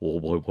 Oh,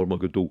 boy, what am I going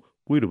to do?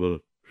 Wait a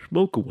minute.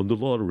 Shmelke won the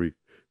lottery.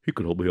 He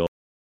could help me out.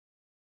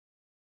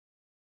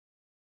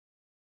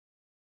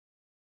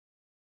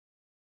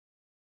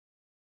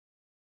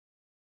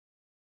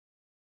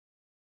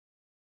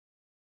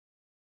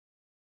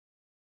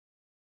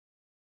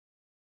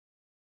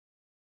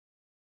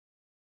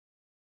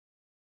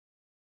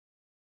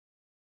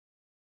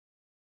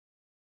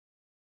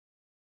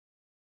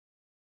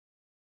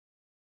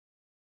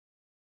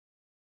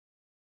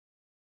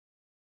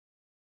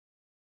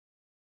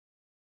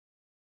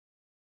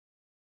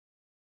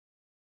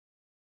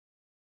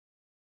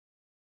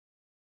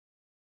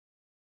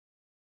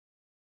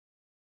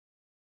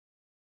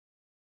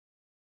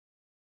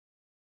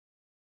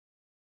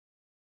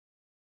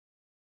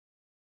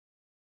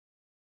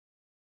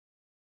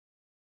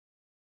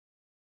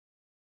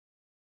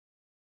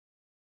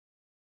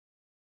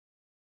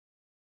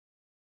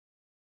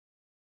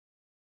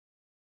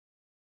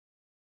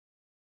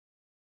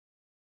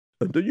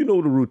 And then you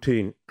know the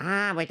routine.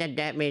 With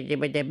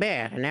the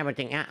bear and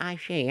everything. I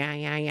see.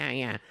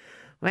 Yeah.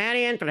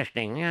 Very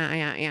interesting.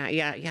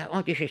 Yeah.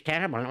 Oh, this is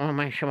terrible. Oh,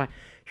 my. So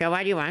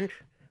what do you want?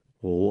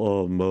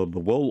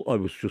 Well, I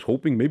was just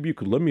hoping maybe you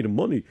could lend me the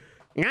money.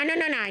 No.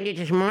 I need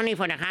this money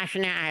for the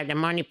chasana. I have the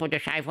money put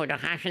aside for the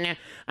chasana.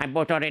 I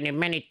bought already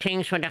many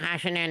things for the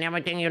chasana and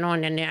everything,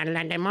 and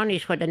then the money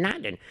is for the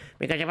nadin.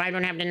 Because if I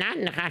don't have the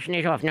nadin, the chasana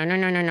is off. No,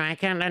 I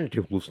can't lend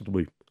it. Listen to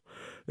me.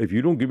 if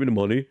you don't give me the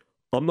money,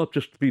 I'm not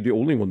just to be the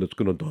only one that's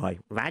going to die.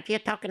 What are you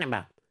talking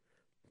about?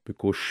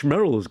 Because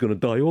Schmerl is going to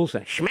die also.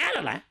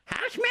 Schmerl?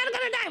 How's Schmerl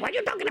gonna die? What are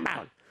you talking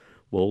about?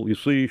 Well, you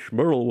see,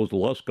 Schmerl was the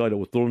last guy that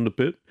was thrown in the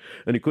pit,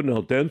 and he couldn't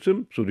outdance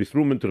him, so they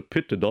threw him into the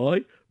pit to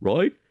die,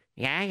 right?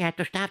 Yeah, you had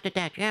to stop the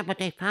death. Yeah, but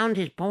they found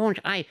his bones.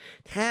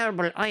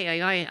 Terrible.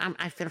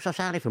 I feel so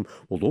sorry for him.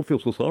 Well, don't feel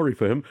so sorry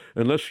for him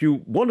unless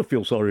you want to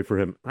feel sorry for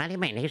him. What do you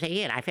mean? He's a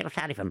idiot. I feel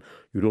sorry for him.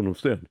 You don't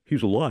understand.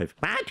 He's alive.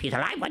 What? He's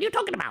alive? What are you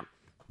talking about?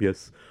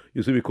 Yes.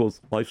 You see,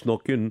 because I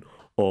snuck in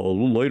a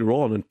little later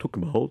on and took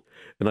him out,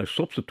 and I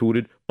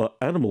substituted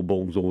animal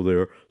bones over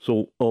there.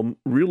 So,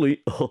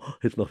 really,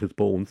 it's not his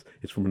bones.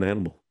 It's from an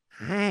animal.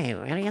 Hey,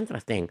 very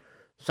interesting.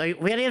 So,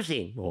 where is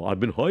he? Oh, I've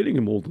been hiding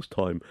him all this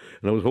time,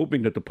 and I was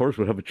hoping that the purse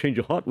would have a change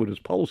of heart with his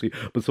policy,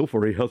 but so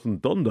far he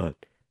hasn't done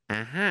that.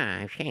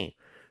 I see.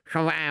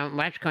 So,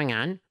 what's going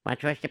on?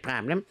 What's the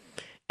problem?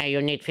 You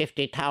need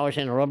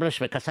 50,000 rubles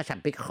because such a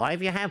big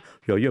hive you have?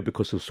 Yeah,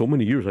 because for so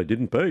many years I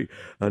didn't pay,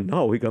 and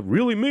now he got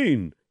really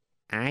mean.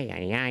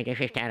 This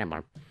is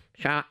terrible.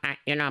 So, but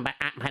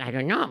I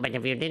don't know. But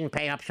if you didn't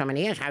pay up so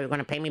many years, how are you going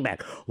to pay me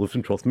back?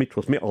 Listen, trust me,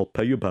 I'll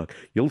pay you back.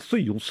 You'll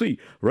see.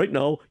 Right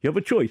now, you have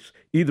a choice.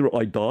 Either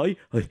I die,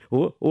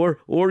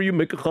 or you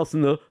make a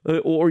chasna,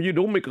 or you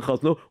don't make a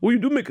chasna, or you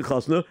do make a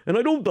chasna, and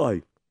I don't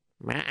die.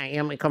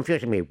 You're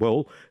confusing me.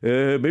 Well,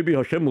 maybe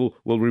Hashem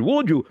will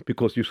reward you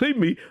because you saved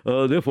me.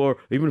 Therefore,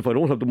 even if I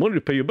don't have the money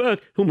to pay you back,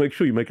 he'll make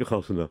sure you make a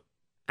chasna.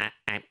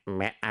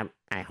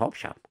 I hope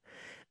so.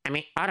 I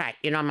mean, all right,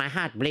 my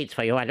heart bleeds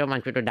for you. I don't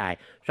want you to die.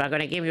 So I'm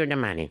going to give you the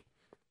money.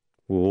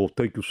 Oh,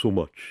 thank you so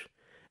much.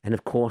 And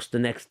of course, the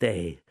next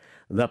day,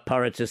 the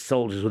pirates'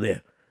 soldiers were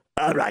there.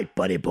 All right,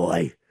 buddy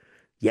boy.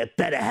 You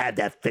better have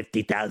that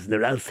 50,000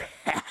 or else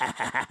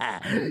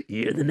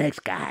you're the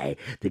next guy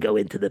to go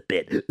into the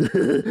pit.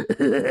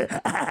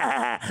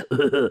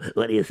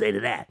 What do you say to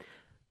that?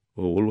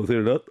 Oh, what do I say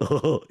to that?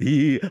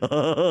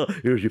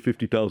 Here's your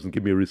 50,000.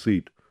 Give me a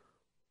receipt.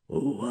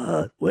 Oh,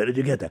 what? Where did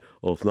you get that?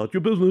 Oh, it's not your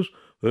business.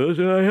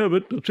 I have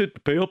it. That's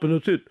it. Pay up and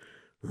that's it.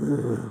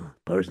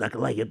 Purse not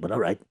gonna like it, but all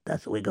right.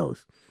 That's the way it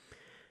goes.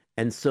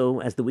 And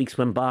so, as the weeks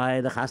went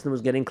by, the chasna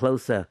was getting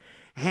closer.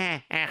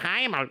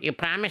 Chaim, you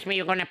promised me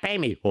you're going to pay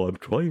me. Oh, I'm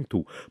trying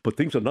to, but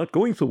things are not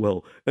going so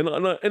well, and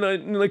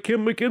I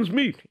can't make ends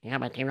meet. Yeah,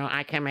 but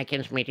I can't make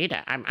ends meet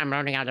either. I'm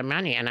running out of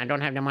money, and I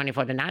don't have the money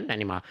for the natten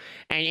anymore.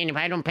 And if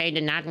I don't pay the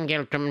natten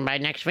guild by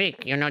next week,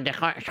 the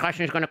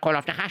chasna is going to call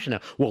off the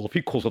chasna. Well, if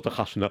he calls off the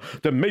chasna,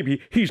 then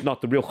maybe he's not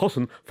the real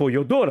chassan for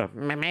your daughter.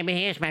 Maybe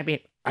he is,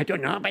 maybe. I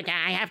don't know, but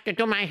I have to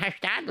do my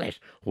hashtag.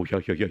 Oh, yeah.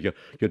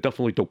 You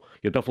definitely do.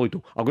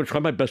 I'm going to try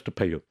my best to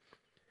pay you.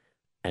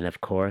 And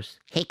of course,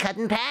 he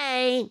couldn't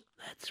pay.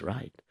 That's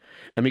right.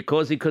 And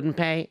because he couldn't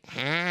pay,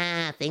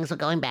 things were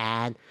going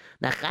bad.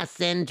 The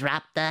chassan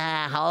dropped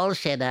the whole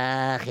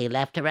shidduch. He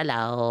left her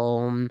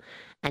alone.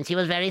 And she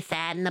was very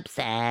sad and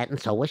upset, and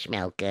so was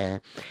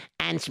Shmelke.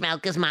 And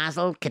Shmelke's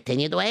mazel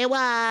continued the way it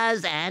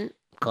was, and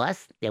of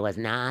course, there was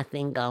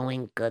nothing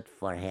going good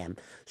for him.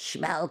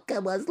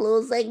 Shmelke was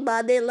losing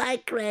money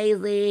like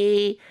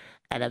crazy.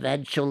 And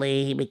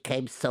eventually, he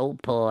became so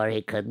poor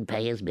he couldn't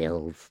pay his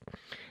bills.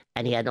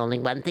 And he had only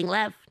one thing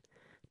left,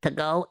 to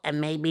go and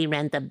maybe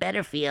rent a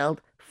better field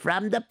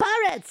from the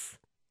pirates.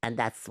 And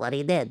that's what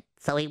he did.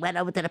 So he went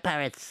over to the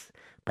pirates.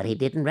 But he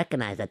didn't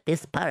recognize that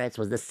this pirates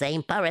was the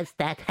same pirates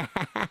that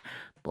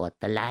bought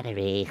the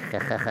lottery.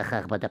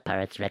 But the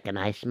pirates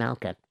recognized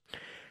Shmelke.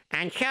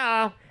 And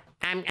so,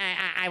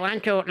 I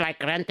want to,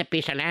 rent a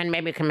piece of land.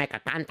 Maybe we can make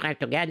a contract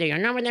together. You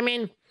know what I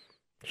mean?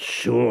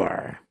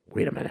 Sure.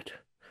 Wait a minute.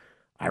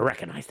 I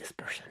recognize this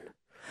person.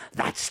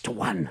 That's the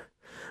one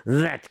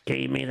that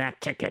gave me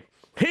that ticket.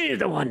 He's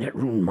the one that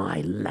ruined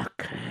my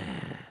luck.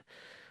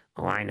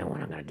 Oh, I know what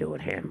I'm going to do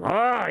with him.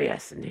 Oh,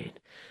 yes, indeed.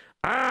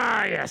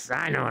 Oh, yes,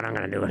 I know what I'm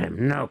going to do with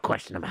him. No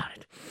question about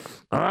it.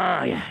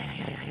 Oh,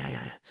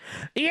 yeah.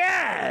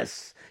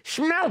 Yes!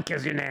 Schmelk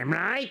is your name,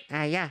 right?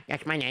 Yeah,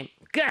 that's my name.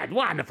 Good,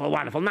 wonderful,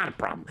 not a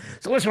problem.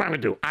 So listen what I'm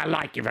going to do. I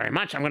like you very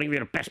much. I'm going to give you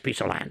the best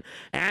piece of land.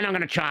 And I'm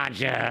going to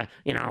charge, about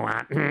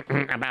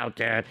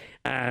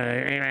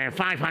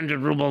 500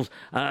 rubles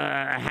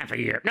half a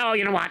year. No,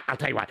 you know what? I'll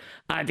tell you what.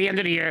 At the end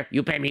of the year,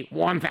 you pay me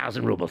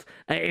 1,000 rubles.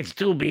 It's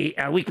to be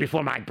a week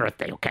before my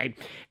birthday, okay?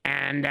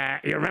 And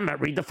you remember,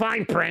 read the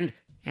fine print.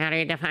 I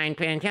read the fine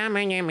print.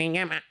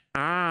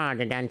 Oh,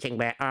 the dancing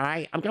bear. All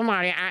right. Don't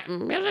worry.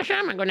 I'm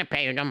going to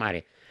pay you. Don't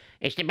worry.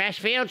 It's the best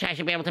field, so I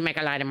should be able to make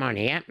a lot of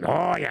money, yeah?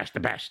 Oh, yes, the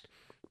best.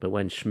 But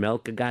when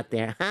Schmelke got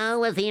there,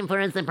 how was he in for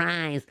a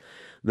surprise?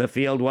 The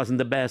field wasn't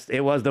the best. It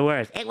was the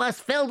worst. It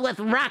was filled with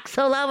rocks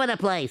all over the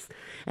place.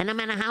 And no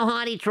matter how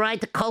hard he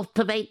tried to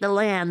cultivate the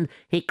land,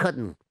 he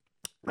couldn't.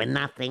 And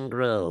nothing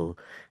grew.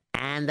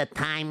 And the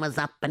time was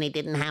up and he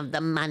didn't have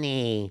the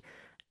money.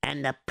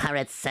 And the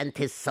pirates sent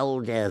his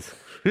soldiers.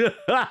 What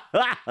are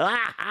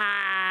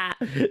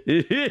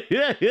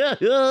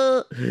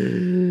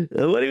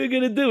we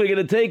going to do? We're going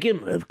to take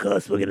him? Of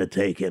course we're going to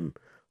take him.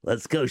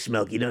 Let's go,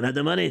 Schmelk. You don't have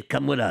the money?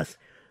 Come with us.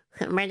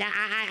 But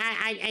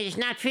it's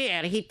not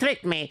fair. He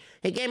tricked me.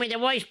 He gave me the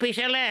worst piece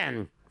of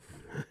land.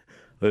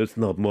 It's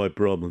not my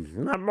problem.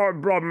 Not my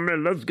problem,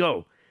 man. Let's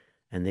go.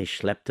 And they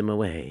schlepped him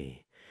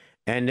away.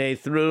 And they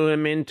threw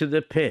him into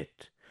the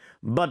pit.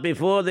 But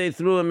before they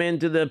threw him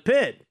into the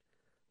pit,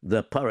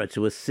 the porridge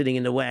who was sitting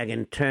in the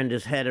wagon turned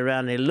his head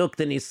around and he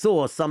looked and he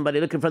saw somebody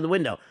looking from the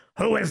window.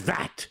 Who is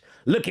that?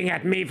 Looking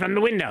at me from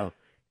the window.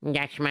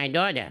 That's my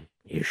daughter.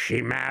 Is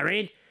she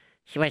married?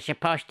 She was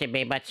supposed to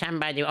be, but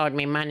somebody owed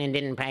me money and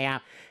didn't pay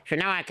out. So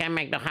now I can't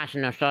make the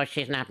chasana, so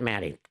she's not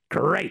married.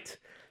 Great.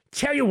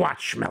 Tell you what,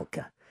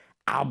 Schmelke.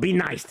 I'll be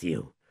nice to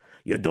you.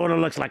 Your daughter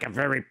looks like a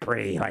very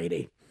pretty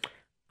lady.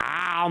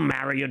 I'll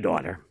marry your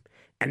daughter.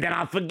 And then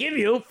I'll forgive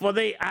you for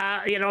the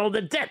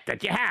debt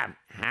that you have.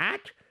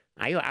 What?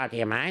 Are you out of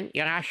your mind?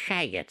 You're a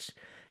shaggots.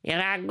 You're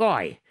a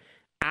goy.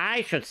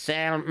 I should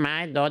sell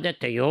my daughter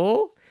to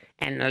you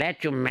and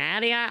let you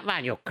marry her?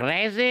 What, you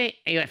crazy?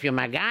 If you're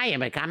my guy, you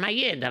become a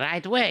Yid the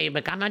right way. You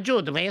become a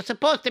Jew the way you're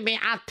supposed to be.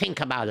 I'll think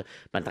about it.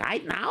 But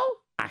right now,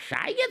 a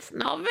shaggots?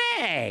 No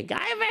way. Go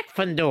away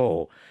from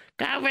you.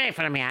 Go away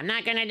from me. I'm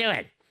not going to do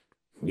it.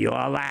 Your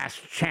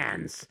last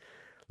chance.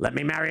 Let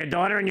me marry your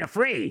daughter and you're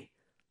free.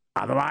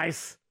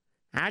 Otherwise,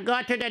 I'll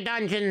go to the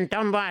dungeon.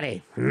 Don't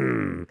worry.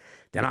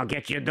 Then I'll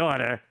get your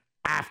daughter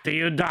after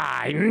you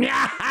die.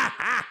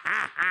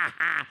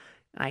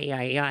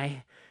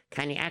 Ay.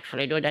 Can he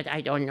actually do that?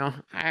 I don't know.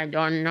 I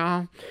don't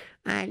know.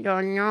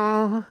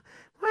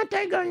 What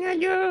are gonna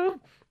do?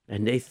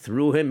 And they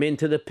threw him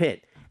into the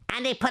pit.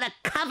 And they put a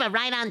cover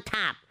right on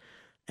top.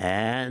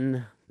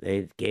 And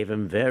they gave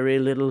him very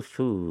little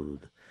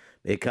food,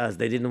 because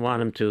they didn't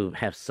want him to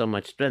have so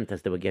much strength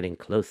as they were getting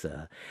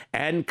closer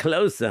and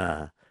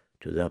closer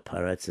to the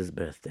Poritz's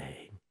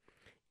birthday.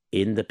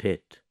 In the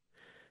pit,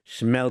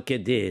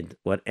 Schmelke did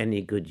what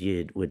any good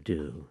Yid would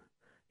do.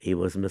 He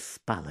was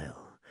mispalel.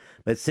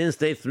 But since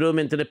they threw him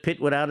into the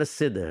pit without a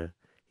siddur,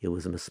 he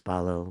was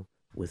mispalel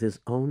with his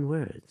own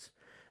words.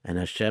 And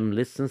Hashem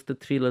listens to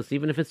tefillos,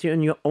 even if it's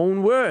in your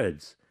own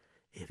words,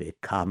 if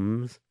it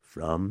comes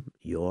from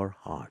your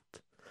heart.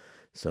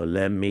 So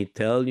let me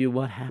tell you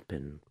what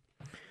happened.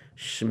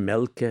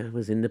 Schmelke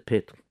was in the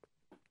pit,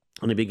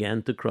 and he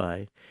began to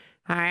cry.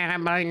 Hi,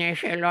 Rabbi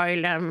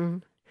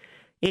Shalom.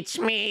 It's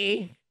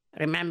me.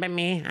 Remember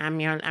me? I'm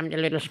the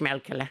little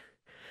Schmelke.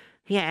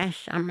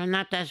 Yes, I'm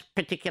not a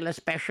particular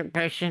special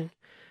person.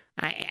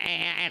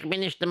 I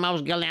finished the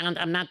most gelernt.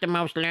 I'm not the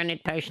most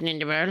learned person in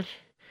the world.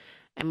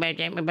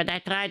 But I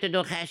try to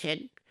do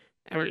chesed.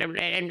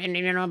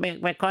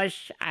 And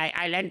because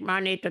I lent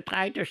money to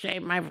try to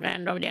save my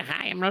friend of the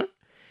Heimel.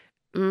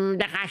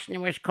 The Chasna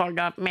was called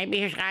off. Maybe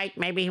he's right.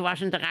 Maybe he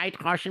wasn't the right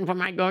Chasna for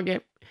my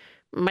daughter.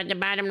 But the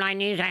bottom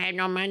line is I had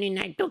no money and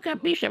I took a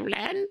piece of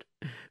land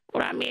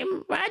from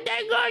him. What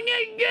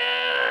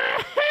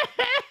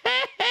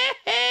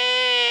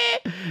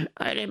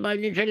am I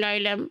gonna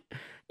do?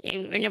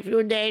 In a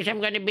few days I'm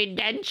gonna be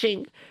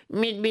dancing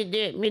with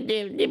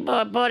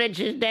the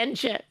Boris's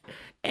dancer.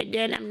 And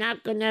then I'm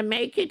not gonna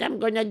make it. I'm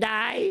gonna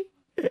die.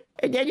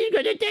 And then he's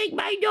gonna take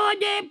my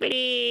daughter.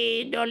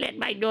 Please, don't let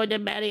my daughter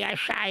marry a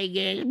shy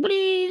girl.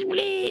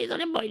 Please.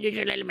 The boy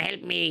should let him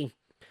help me.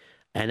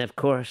 And of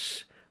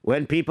course,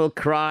 when people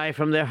cry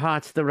from their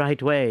hearts the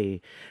right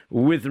way,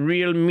 with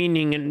real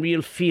meaning and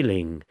real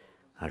feeling,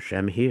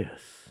 Hashem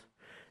hears.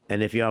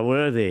 And if you are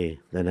worthy,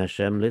 then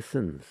Hashem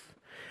listens.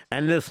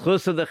 And the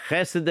schus of the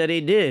chesed that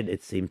he did,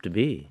 it seemed to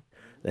be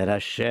that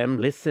Hashem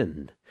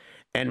listened.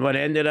 And what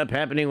ended up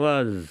happening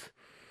was,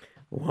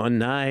 one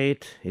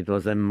night, it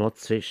was a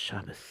Motzei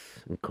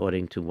Shabbos,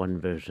 according to one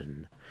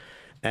version.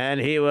 And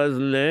he was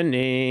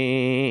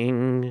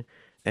learning,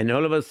 and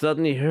all of a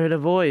sudden he heard a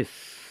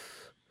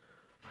voice.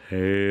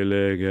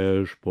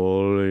 Heilige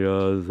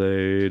Spolia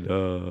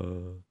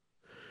Zeda.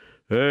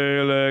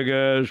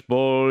 Heilige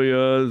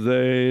Spolia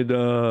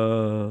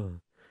Zeda.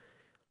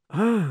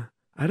 Ah,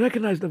 I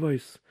recognize the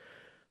voice.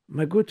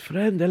 My good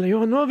friend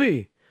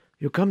Eleonovi,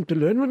 you come to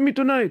learn with me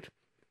tonight?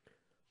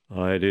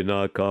 I did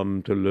not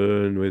come to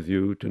learn with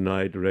you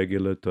tonight,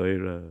 regular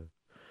Torah.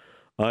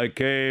 I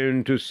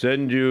came to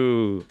send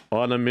you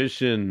on a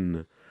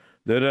mission.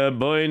 The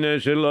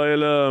Rabbeinu Shel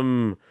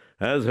Olam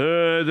has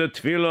heard the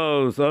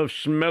tefillos of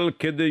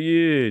Schmelke the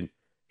Yid.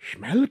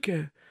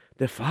 Schmelke?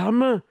 The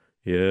farmer?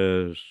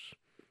 Yes.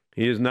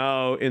 He is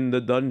now in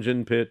the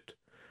dungeon pit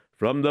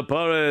from the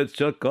Poretz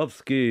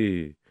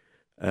Tchaikovsky.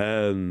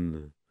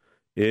 And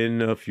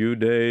in a few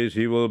days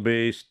he will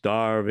be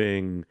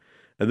starving.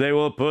 And they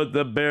will put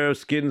the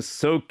bearskin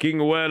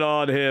soaking wet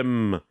on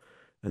him.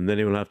 And then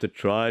he will have to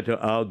try to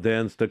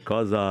outdance the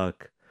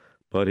Cossack.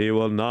 But he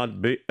will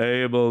not be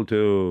able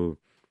to.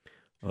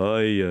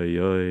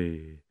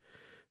 Oy.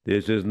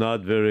 This is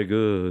not very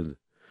good.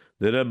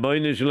 The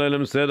Rabbeinu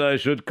Shalom said I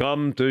should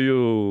come to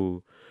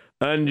you.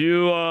 And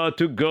you are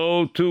to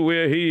go to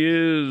where he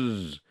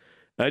is.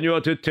 And you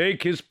are to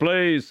take his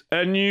place.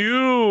 And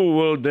you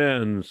will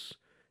dance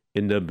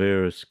in the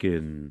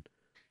bearskin.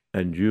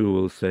 And you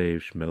will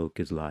save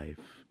Schmelke's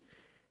life.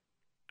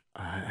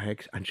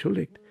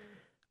 Entschuldigt.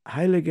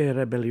 Heilige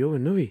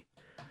Rebellion, Nui.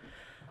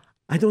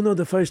 I don't know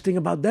the first thing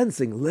about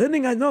dancing.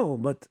 Learning I know,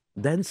 but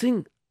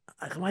dancing,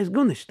 I weiß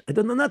gar nicht. I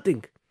don't know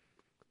nothing.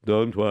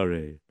 Don't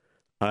worry.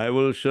 I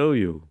will show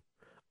you.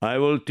 I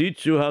will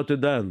teach you how to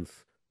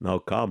dance. Now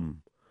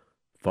come.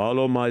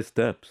 Follow my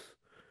steps.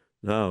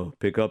 Now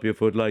pick up your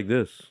foot like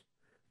this.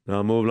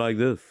 Now move like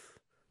this.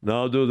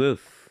 Now do this.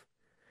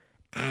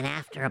 And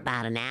after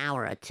about an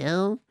hour or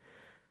two,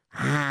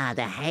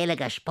 the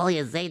Heilige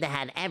Spoljazeda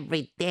had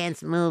every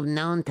dance move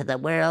known to the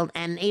world,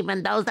 and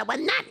even those that were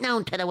not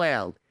known to the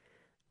world.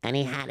 And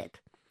he had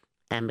it.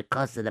 And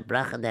because of the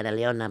bracha that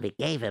Eliyahu Navi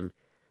gave him,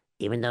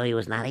 even though he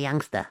was not a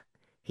youngster,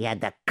 he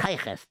had the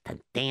kaiches to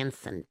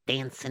dance and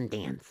dance and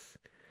dance.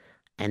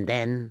 And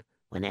then,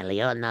 when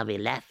Eliyahu Navi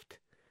left,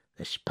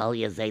 the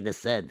Spoljazeda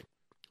said,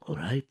 all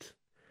right,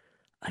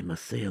 I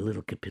must say a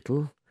little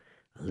kapitel,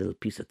 a little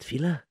piece of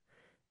tefillah,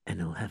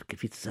 and I'll have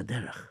kefitz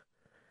haderech.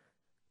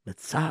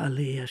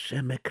 Betza'ali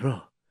Hashem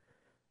ekro.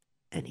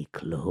 And he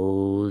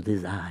closed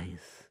his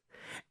eyes.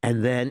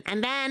 And then,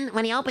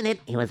 when he opened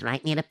it, he was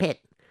right near the pit.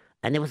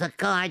 And there was a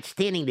guard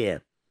standing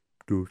there.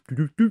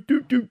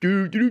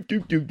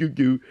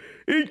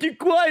 It's a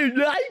quiet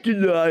night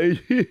tonight.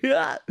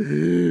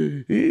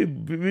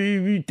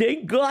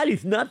 Thank God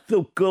it's not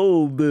so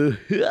cold.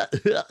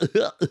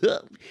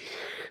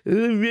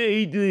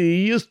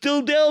 You're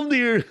still down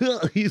there.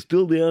 He's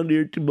still down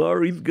there.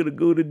 Tomorrow he's going to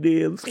go to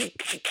dance.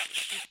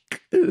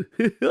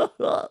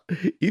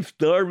 He's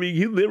starving.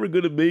 He's never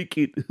going to make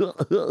it.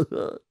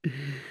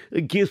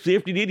 I guess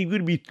after that he's going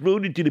to be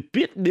thrown into the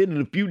pit, and then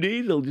in a few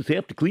days I'll just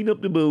have to clean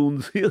up the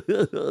bones.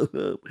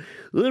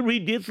 All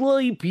right, that's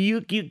life.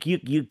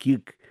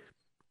 Yuck.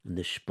 And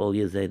the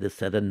Spoljazeda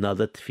said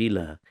another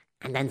tefillah.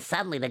 And then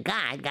suddenly the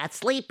guy got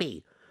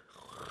sleepy.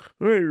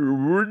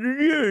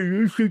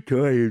 I'm so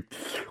tired.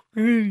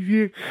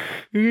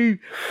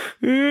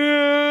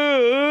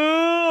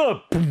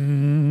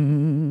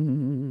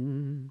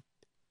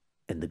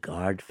 And the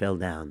guard fell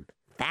down,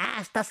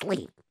 fast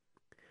asleep.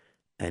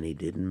 And he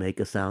didn't make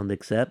a sound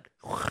except...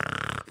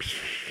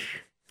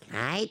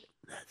 Right?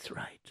 That's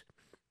right.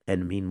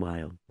 And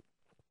meanwhile,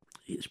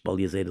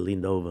 Spoljazeda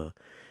leaned over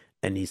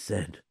and he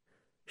said,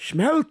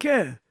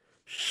 Shmelke!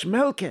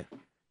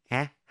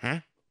 Huh?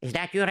 Is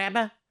that you,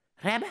 Rebbe?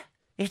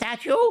 Is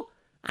that you?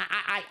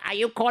 Are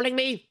you calling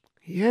me?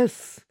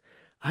 Yes,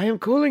 I am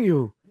calling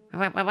you.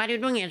 What are you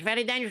doing here? It's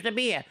very dangerous to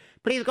be here.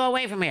 Please go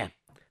away from here.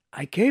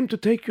 I came to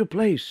take your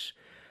place.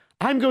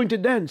 I'm going to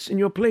dance in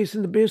your place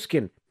in the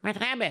bearskin. But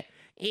Rebbe,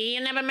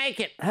 you never make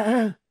it.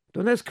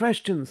 Don't ask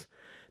questions.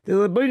 The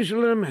Rebbeinu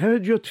Shalom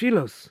heard your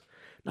tefillos.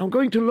 Now I'm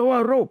going to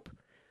lower a rope.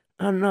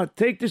 And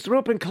take this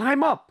rope and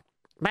climb up.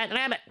 But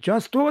Rebbe...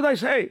 Just do what I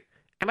say.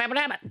 But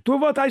Rebbe... Do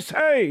what I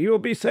say. You'll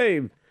be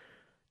saved.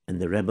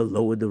 And the Rebbe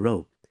lowered the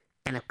rope.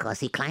 And of course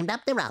he climbed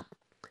up the rope.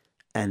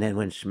 And then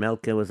when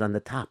Shmelke was on the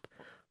top...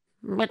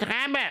 But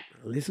Rebbe...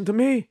 Listen to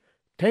me.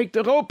 Take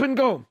the rope and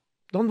go.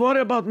 Don't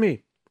worry about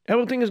me.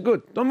 Everything is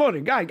good. Don't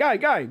worry. Guy.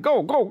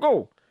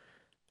 Go.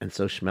 And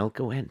so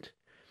Shmelke went.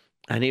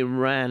 And he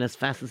ran as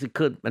fast as he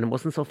could. And it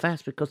wasn't so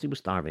fast because he was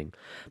starving.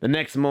 The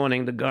next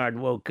morning, the guard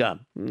woke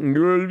up.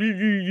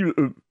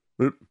 Did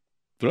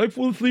I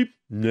fall asleep?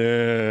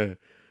 Nah.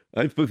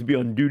 I'm supposed to be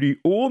on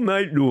duty all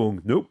night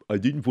long. Nope, I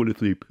didn't fall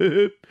asleep.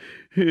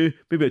 Maybe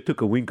I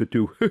took a wink or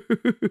two.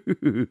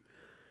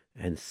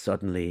 And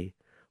suddenly,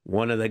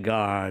 one of the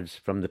guards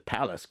from the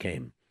palace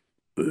came.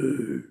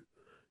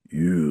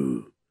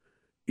 You,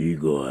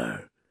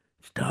 Igor,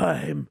 it's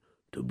time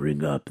to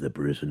bring up the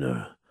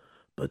prisoner.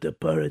 But the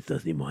pirate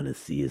doesn't want to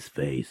see his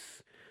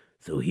face.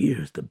 So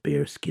here's the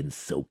bearskin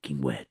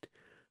soaking wet.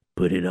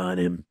 Put it on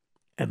him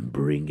and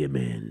bring him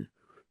in.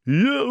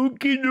 Yeah,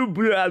 okay, no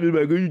problem.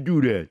 I'm going to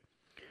do that.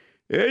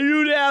 Hey,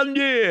 you down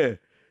there,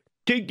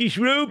 take this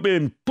rope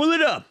and pull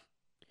it up.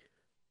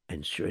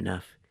 And sure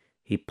enough,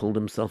 he pulled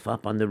himself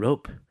up on the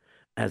rope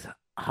as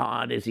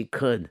hard as he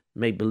could.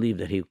 Make believe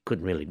that he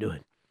couldn't really do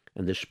it.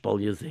 And the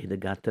Spoljazeda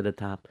got to the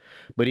top,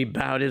 but he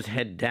bowed his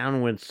head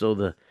downwards so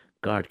the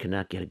guard could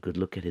not get a good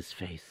look at his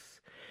face.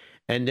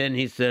 And then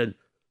he said,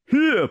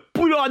 here,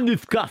 put on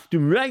this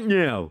costume right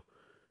now.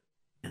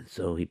 And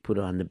so he put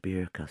on the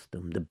bear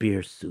costume, the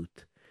bear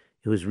suit.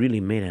 It was really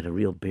made out of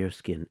real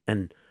bearskin,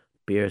 and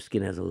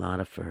bearskin has a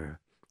lot of fur.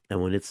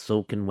 And when it's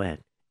soaking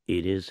wet,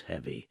 it is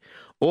heavy.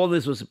 All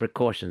this was a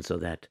precaution so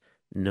that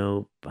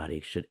nobody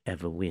should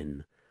ever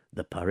win.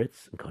 The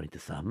pirates, according to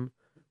some,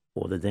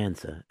 or the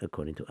dancer,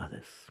 according to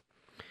others.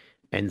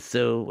 And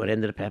so what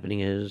ended up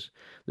happening is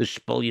the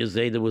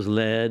Spoljazeda was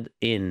led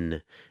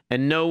in.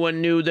 And no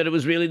one knew that it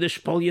was really the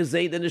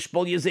Spoljazeda. The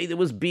Spoljazeda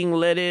was being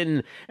led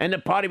in. And the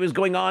party was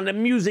going on. The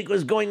music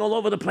was going all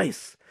over the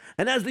place.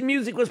 And as the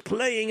music was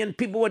playing and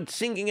people were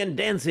singing and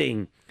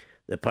dancing,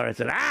 the pirate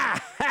said,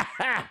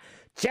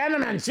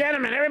 Gentlemen,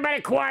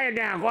 everybody quiet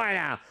down.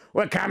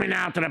 We're coming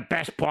out to the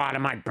best part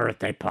of my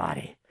birthday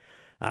party.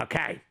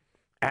 Okay,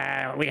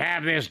 we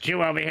have this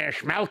Jew over here,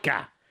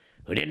 Shmelka,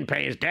 who didn't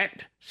pay his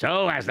debt.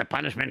 So, as the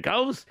punishment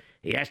goes,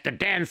 he has to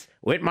dance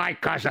with my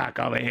Cossack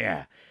over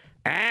here.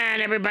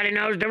 And everybody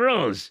knows the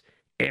rules.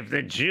 If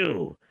the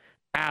Jew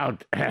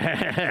out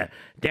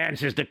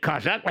dances the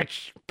Cossack,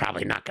 which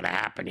probably not going to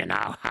happen, you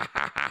know.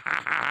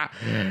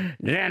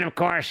 Then, of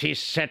course, he's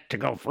set to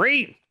go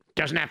free,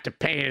 doesn't have to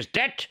pay his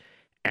debt,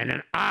 and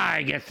then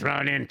I get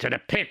thrown into the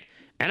pit,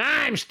 and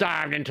I'm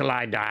starved until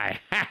I die.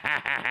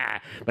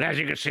 But as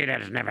you can see,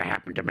 that has never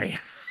happened to me.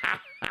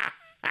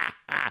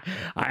 I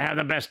have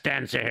the best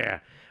dancer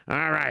here.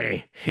 All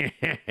righty.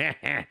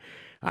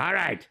 All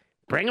right,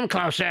 bring him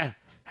closer.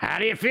 How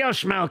do you feel,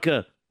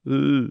 Schmelke?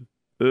 I'm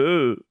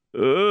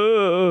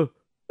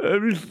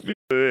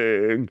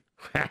starving.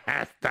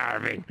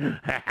 Starving.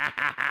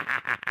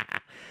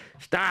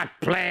 Start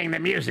playing the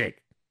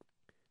music.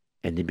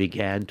 And he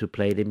began to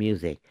play the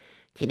music.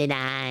 And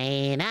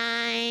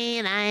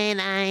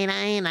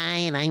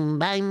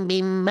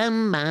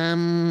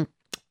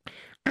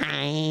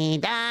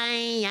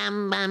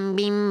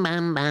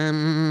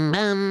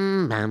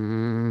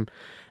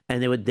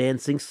they were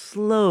dancing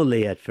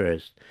slowly at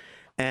first.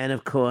 And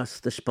of course,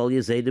 the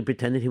Spoljazeda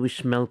pretended he was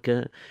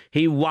Schmelke.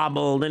 He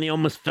wobbled and he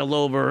almost fell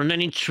over, and then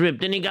he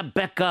tripped and he got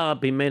back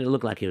up. He made it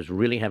look like he was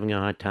really having a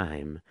hard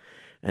time.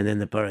 And then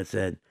the poet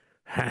said,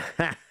 "Ha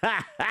ha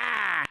ha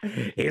ha!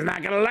 He's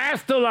not going to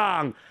last too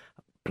long.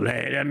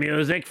 Play the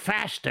music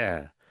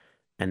faster."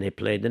 And they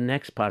played the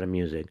next part of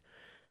music.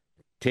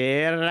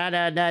 And now,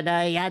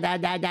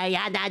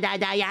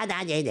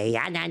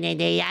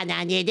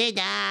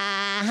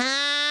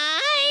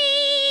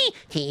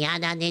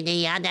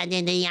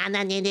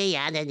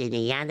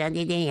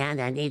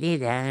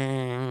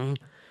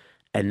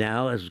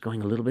 as it was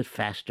going a little bit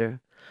faster,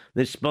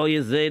 the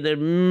Spoljazeda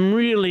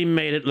really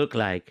made it look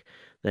like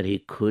that he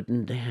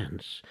couldn't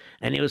dance,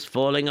 and he was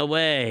falling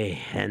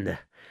away. And the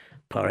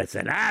poet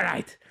said, "All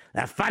right,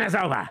 the fun is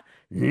over.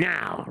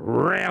 Now,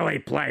 really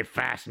play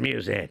fast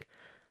music."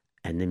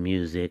 And the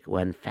music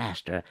went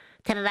faster.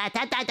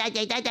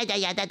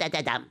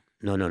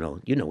 No.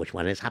 You know which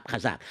one it is. Hop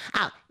Kazak.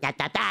 Oh.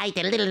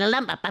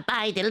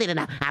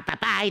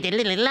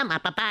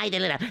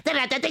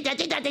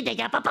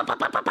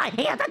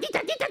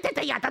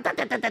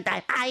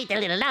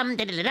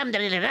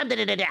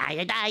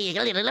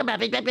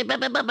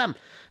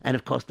 And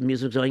of course the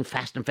music was going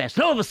fast and fast.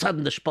 And all of a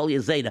sudden the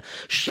Spoljazeda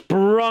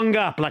sprung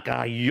up like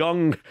a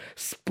young,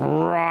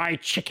 spry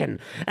chicken.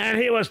 And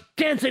he was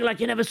dancing like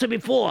you never saw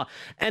before.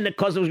 And the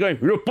cousin was going,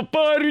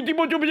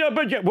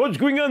 "What's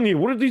going on here?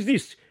 What is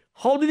this?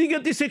 How did he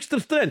get this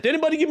extra strength?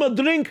 Anybody give him a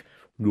drink?"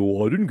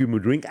 "No, I didn't give him a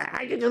drink."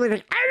 I didn't give him a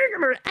drink.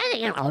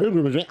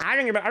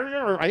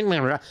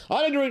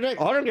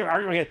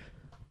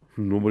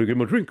 Nobody gave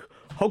him a drink.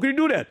 How could he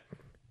do that?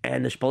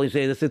 And the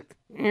Spoljazeda said,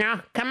 "No,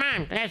 come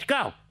on, let's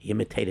go." He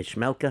imitated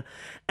Schmelke,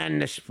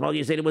 and the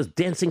Spoljazeda was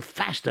dancing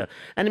faster,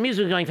 and the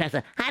music was going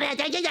faster.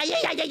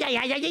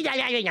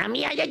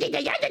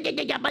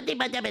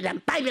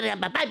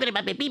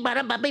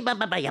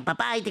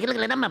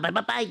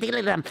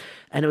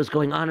 And it was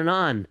going on and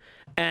on.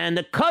 And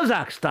the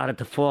Cossack started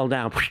to fall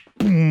down.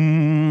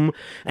 And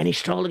he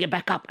struggled to get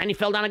back up, and he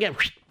fell down again.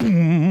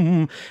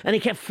 And he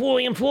kept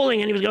falling,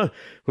 and he was going,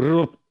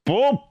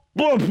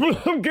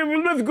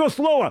 "Let's go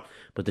slower."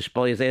 But the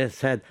Spoljazeda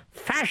said,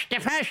 "Faster.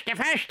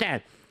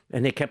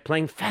 And they kept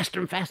playing faster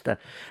and faster.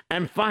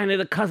 And finally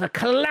the Cossack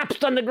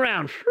collapsed on the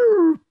ground.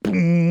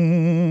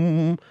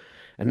 And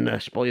the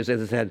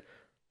Spoljazeda said,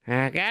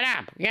 "Get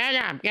up.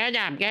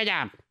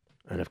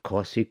 And of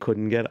course he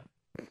couldn't get up.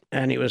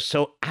 And he was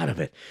so out of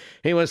it.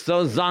 He was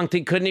so zonked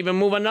he couldn't even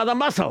move another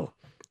muscle.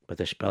 But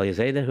the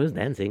Spoljazeda was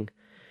dancing.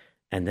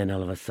 And then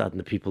all of a sudden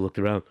the people looked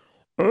around.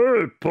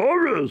 "Hey,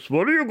 Porridge,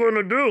 what are you going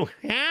to do?"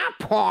 Yeah,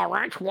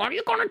 Porridge, what are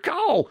you going to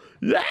do?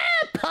 Yeah,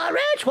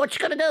 Porridge, what you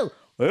going to do?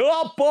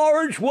 "Yeah,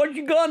 Porridge, what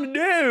you going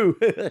to do?"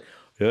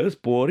 "Yes,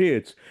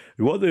 Porridge,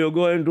 what are you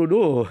going to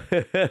do?"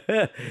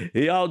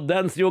 "He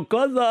outdanced your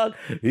cousin.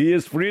 He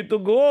is free to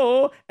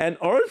go. And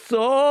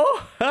also,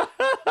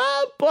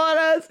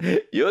 Porridge,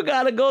 you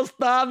got to go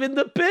starve in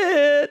the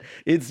pit.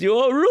 It's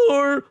your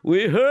rule.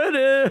 We heard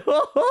it."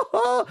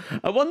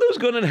 "I wonder who's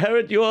going to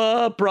inherit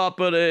your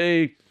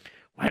property."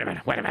 Wait a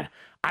minute.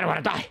 I don't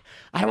want to die.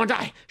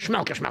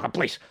 Schmelke,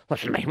 please,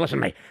 listen to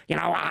me. You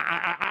know,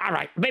 all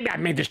right, maybe I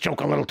made this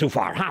joke a little too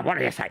far, huh? What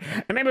do you say?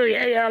 Maybe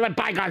let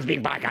bygones be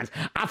bygones.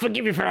 I'll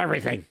forgive you for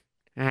everything.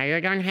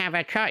 You don't have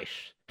a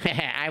choice.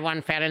 I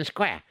won fair and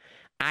square.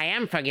 I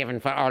am forgiven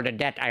for all the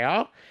debt I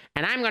owe,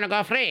 and I'm going to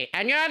go free,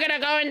 and you're going to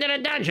go into the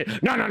dungeon.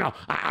 No.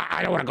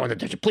 I don't want to go in the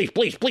dungeon. Please,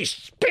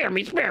 spare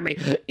me.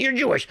 You're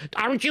Jewish,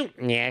 aren't you?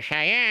 Yes,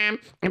 I am.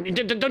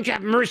 Don't you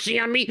have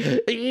mercy on me?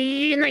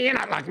 You're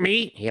not like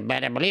me. You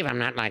better believe I'm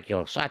not like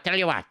you. So I'll tell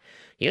you what.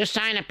 You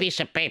sign a piece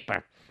of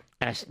paper,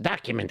 a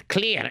document,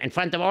 clear, in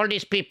front of all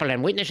these people,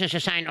 and witnesses to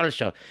sign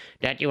also,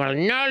 that you will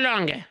no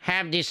longer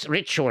have this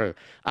ritual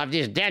of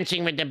this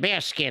dancing with the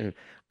bearskin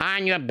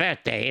on your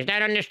birthday. Is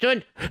that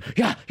understood?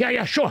 Yeah,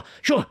 sure.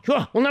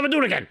 We'll never do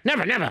it again.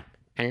 Never.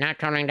 And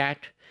not only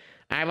that,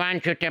 I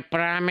want you to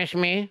promise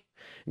me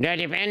that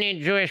if any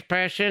Jewish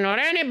person or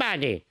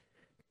anybody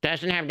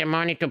doesn't have the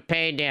money to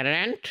pay their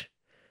rent,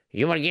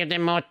 You will give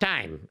them more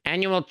time,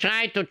 and you will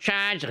try to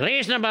charge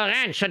reasonable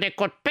rent so they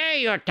could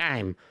pay your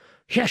time.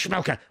 Yes,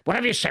 Schmelke,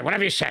 whatever you say,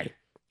 whatever you say.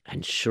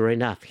 And sure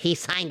enough, he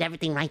signed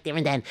everything right there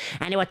and then,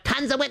 and there were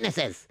tons of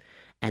witnesses.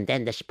 And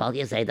then the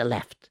Spoljazeda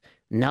left.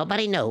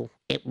 Nobody knew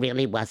it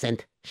really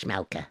wasn't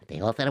Schmelke. They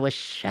all thought it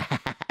was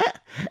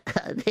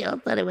they all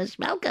thought it was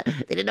Schmelke.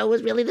 They didn't know it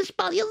was really the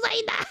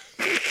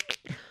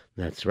Spoljazeda.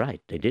 That's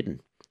right, they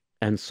didn't.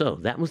 And so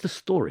that was the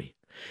story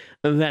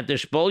that the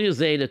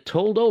Spoljazeda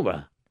told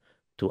over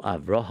to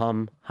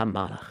Avraham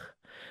Hamalach.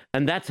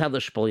 And that's how the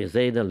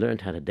Spoljazeda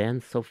learned how to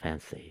dance so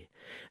fancy.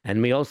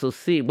 And we also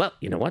see, well,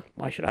 you know what?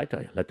 Why should I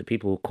tell you? Let the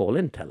people who call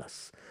in tell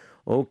us.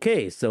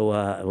 Okay,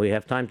 so we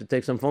have time to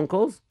take some phone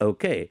calls?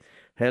 Okay.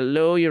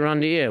 Hello, you're on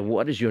the air.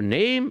 What is your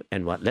name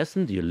and what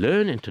lesson do you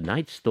learn in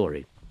tonight's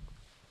story?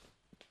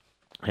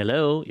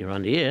 Hello, you're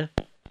on the air.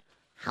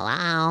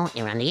 Hello,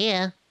 you're on the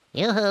air.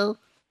 Yoo-hoo.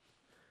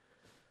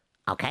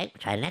 Okay,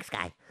 try the next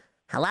guy.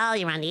 Hello,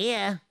 you're on the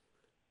air.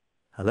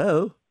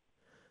 Hello?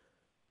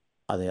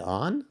 Are they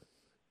on?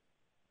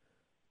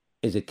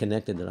 Is it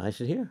connected that I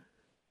should hear?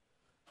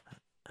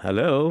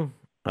 Hello?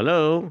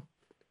 Hello?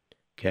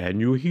 Can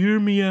you hear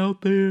me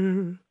out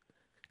there?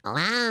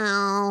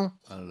 Hello.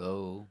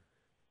 Hello.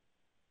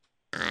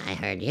 I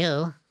heard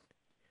you,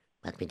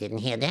 but we didn't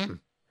hear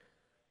them.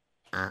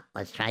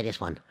 Let's try this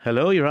one.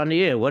 Hello, you're on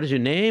the air. What is your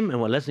name and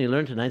what lesson you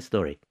learned tonight's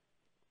story?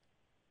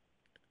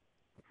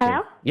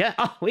 Hello? Yeah,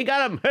 oh, we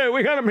got him. Hey,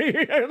 we got him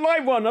here. A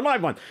live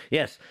one.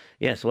 Yes,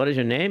 what is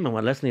your name and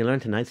what lesson you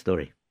learned tonight's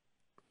story?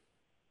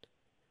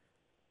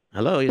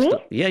 Hello?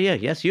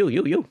 Yes,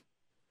 you.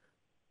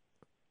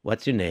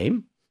 What's your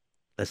name?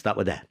 Let's start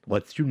with that.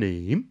 What's your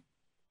name?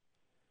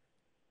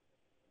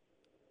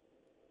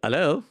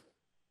 Hello?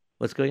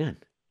 What's going on?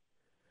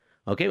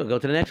 Okay, we'll go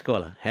to the next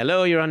caller.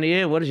 Hello, you're on the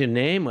air. What is your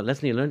name? What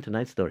lesson you learned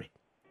tonight's story?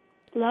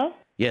 Hello?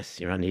 Yes,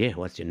 you're on the air.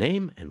 What's your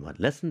name and what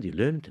lesson do you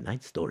learn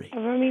tonight's story?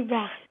 Remy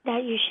Bach,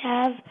 that you should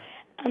have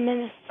a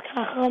minute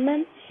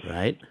chachamim,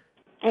 Right?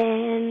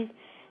 and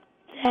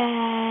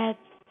that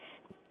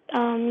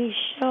you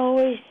should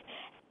always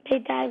pay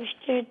the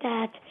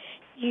that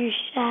you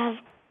should have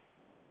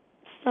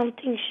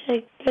something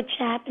good should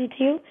happen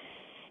to you,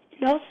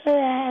 and also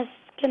that has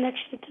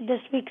connection to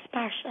this week's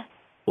parsha.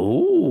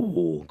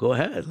 Oh, go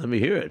ahead. Let me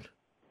hear it.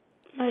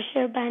 Moshe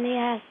Rabbeinu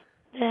asked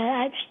the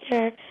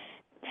Eibster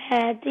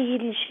that the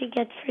Eden should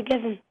get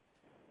forgiven.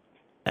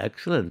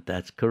 Excellent.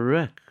 That's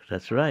correct.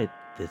 That's right.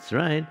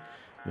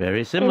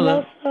 Very similar.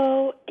 And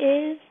also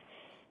is,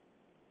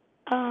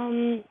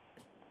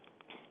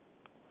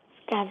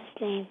 forgot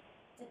his name.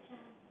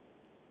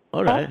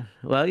 All right.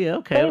 Well, yeah,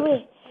 okay.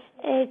 Wait.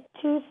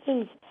 Two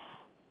things.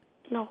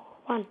 No,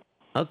 one.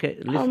 Okay.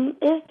 Listen.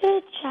 Is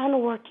the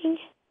channel working?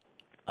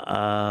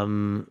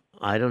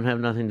 I don't have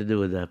nothing to do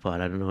with that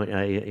part. I don't know.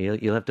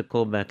 You'll have to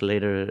call back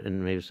later,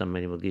 and maybe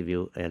somebody will give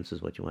you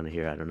answers what you want to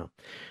hear. I don't know.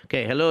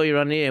 Okay. Hello, you're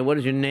on the air. What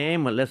is your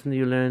name? What lesson do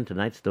you learn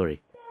tonight's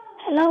story?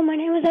 Hello, my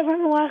name is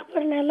Evan Wachber,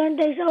 and I learned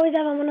that you always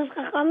have a Manas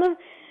Chachamim,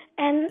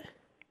 and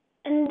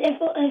if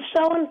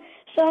someone's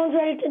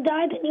ready to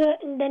die,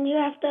 then you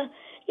have to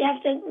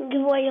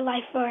give away your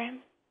life for him.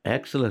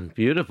 Excellent.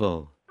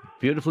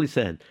 Beautifully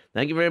said.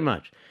 Thank you very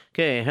much.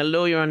 Okay.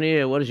 Hello, you're on the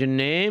air. What is your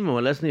name? And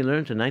what lesson do you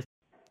learn tonight?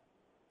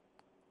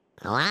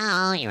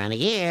 Hello, you're on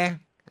the air.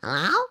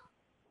 Hello?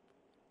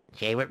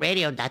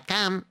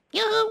 JRootRadio.com.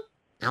 Yoo-hoo.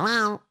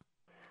 Hello.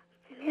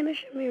 My name is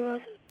Shemi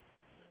Rosen.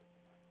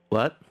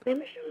 What? My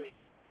name is Shemi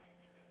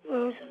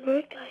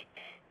Rosenberg.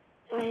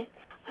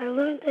 I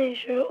learned that you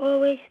should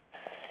always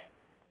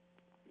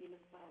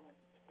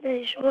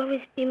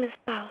be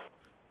misspelled.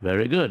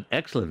 Very good.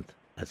 Excellent.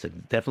 That's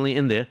definitely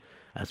in there.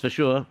 That's for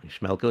sure.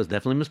 Schmelke is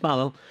definitely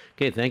mispalel.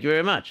 Okay, thank you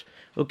very much.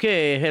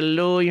 Okay,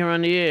 hello, you're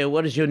on the air.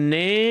 What is your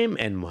name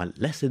and what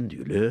lesson do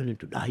you learn in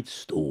tonight's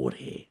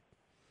story?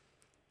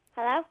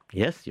 Hello?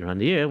 Yes, you're on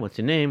the air. What's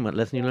your name? What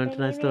lesson you learned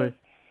tonight's story?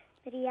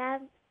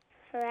 Riyad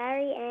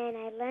Ferrari, and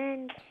I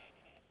learned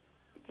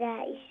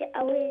that you should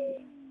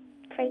always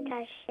pray to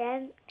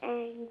Hashem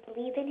and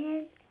believe in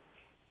Him,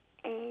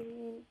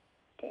 and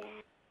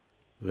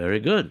Very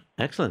good.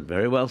 Excellent.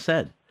 Very well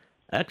said.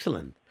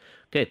 Excellent.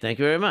 Okay, thank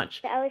you very much.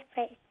 you should always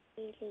pray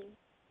with your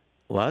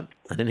What?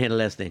 I didn't hear the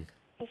last thing.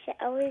 You should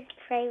always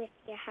pray with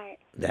your heart.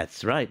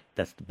 That's right.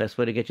 That's the best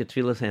way to get your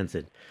tefillas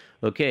answered.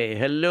 Okay,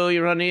 hello,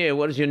 you're on the air.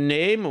 What is your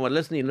name and what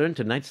lesson you learned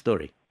tonight's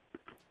story?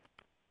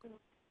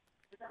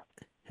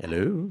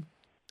 Hello?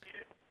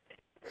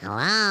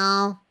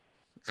 Hello?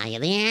 Are you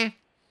there?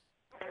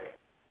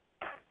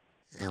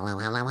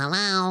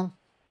 Hello?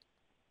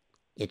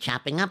 You're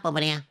chopping up over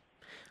there.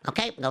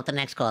 Okay, go to the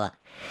next caller.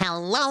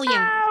 Hello,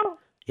 you...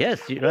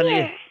 Yes, you're on the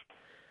air.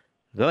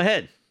 Go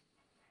ahead.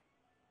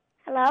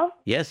 Hello?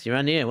 Yes, you're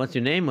on the air. What's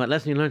your name? What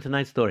lesson you learned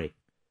tonight's story?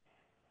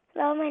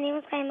 Hello, my name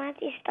is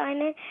Kaimati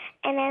Steiner,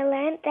 and I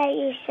learned that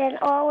you should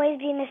always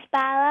be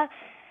mispala,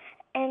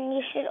 and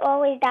you should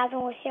always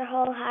daven with your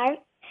whole heart.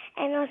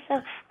 And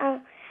also,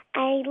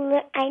 I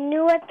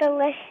knew what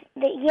the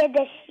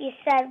Yiddish you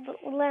said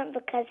learned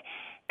because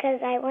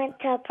I went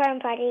to a Purim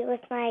party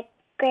with my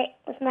grade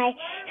with my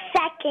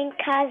second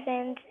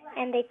cousins,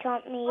 and they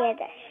taught me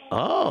Yiddish.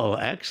 Oh,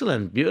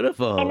 excellent.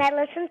 Beautiful. And I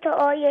listened to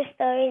all your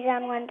stories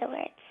on Wonder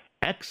Words.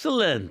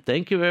 Excellent.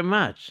 Thank you very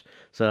much.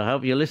 So I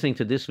hope you're listening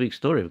to this week's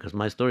story because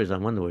my story is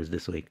on Wonder Words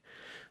this week.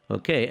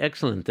 Okay,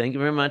 excellent. Thank you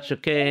very much.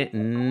 Okay,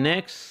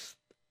 next.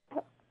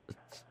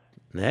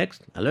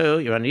 Hello,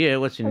 you're on the air.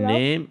 What's your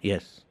name?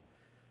 Yes.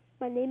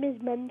 My name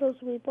is Mendel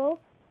Zwiebel,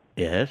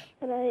 Yes.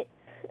 and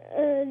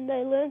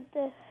I learned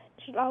that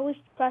I should always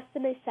trust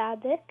in a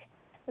tzaddik,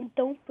 and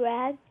don't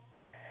brag,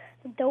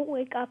 and don't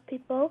wake up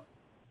people.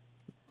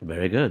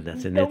 Very good.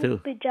 That's in there too.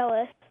 Don't be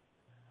jealous.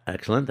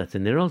 Excellent. That's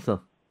in there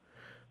also.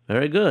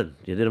 Very good.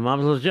 You did a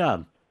marvelous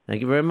job.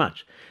 Thank you very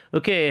much.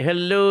 Okay,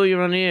 hello,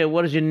 you're on the air.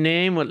 What is your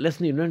name? What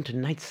lesson you learned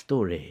tonight's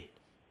story?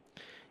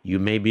 You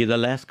may be the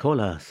last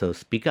caller, so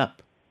speak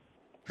up.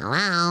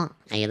 Hello?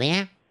 Are you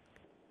there?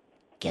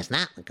 Guess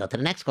not. We'll go to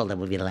the next call. That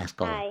will be the last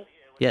call. Hi.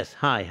 Yes,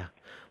 hi.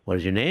 What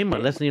is your name?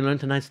 What lesson you learned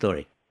tonight's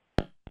story?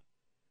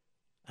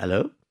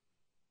 Hello?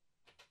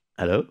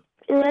 Hello?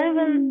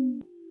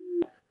 11.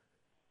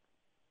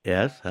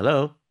 Yes,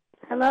 hello?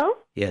 Hello?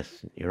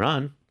 Yes, you're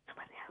on.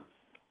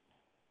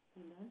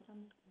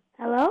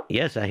 Hello?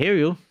 Yes, I hear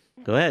you.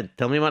 Go ahead.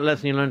 Tell me what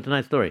lesson you learned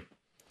tonight's story.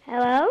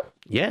 Hello?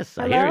 Yes,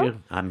 I Hello? hear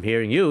you. I'm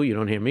hearing you. You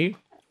don't hear me.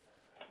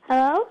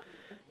 Hello?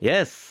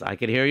 Yes, I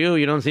can hear you.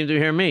 You don't seem to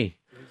hear me.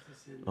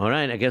 All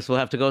right, I guess we'll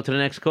have to go to the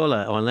next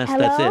caller, or unless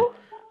that's it. Hello?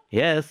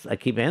 Yes, I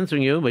keep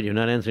answering you, but you're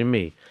not answering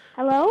me.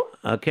 Hello?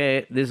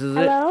 Okay, this is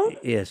Hello? it.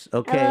 Yes,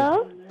 okay.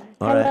 Hello?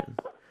 All right.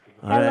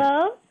 All right.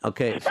 Hello?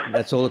 Okay, so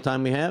that's all the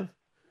time we have?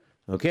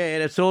 Okay,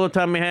 that's all the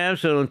time we have.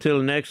 So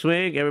until next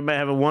week, everybody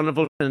have a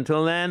wonderful...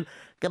 Until then,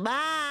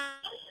 Goodbye.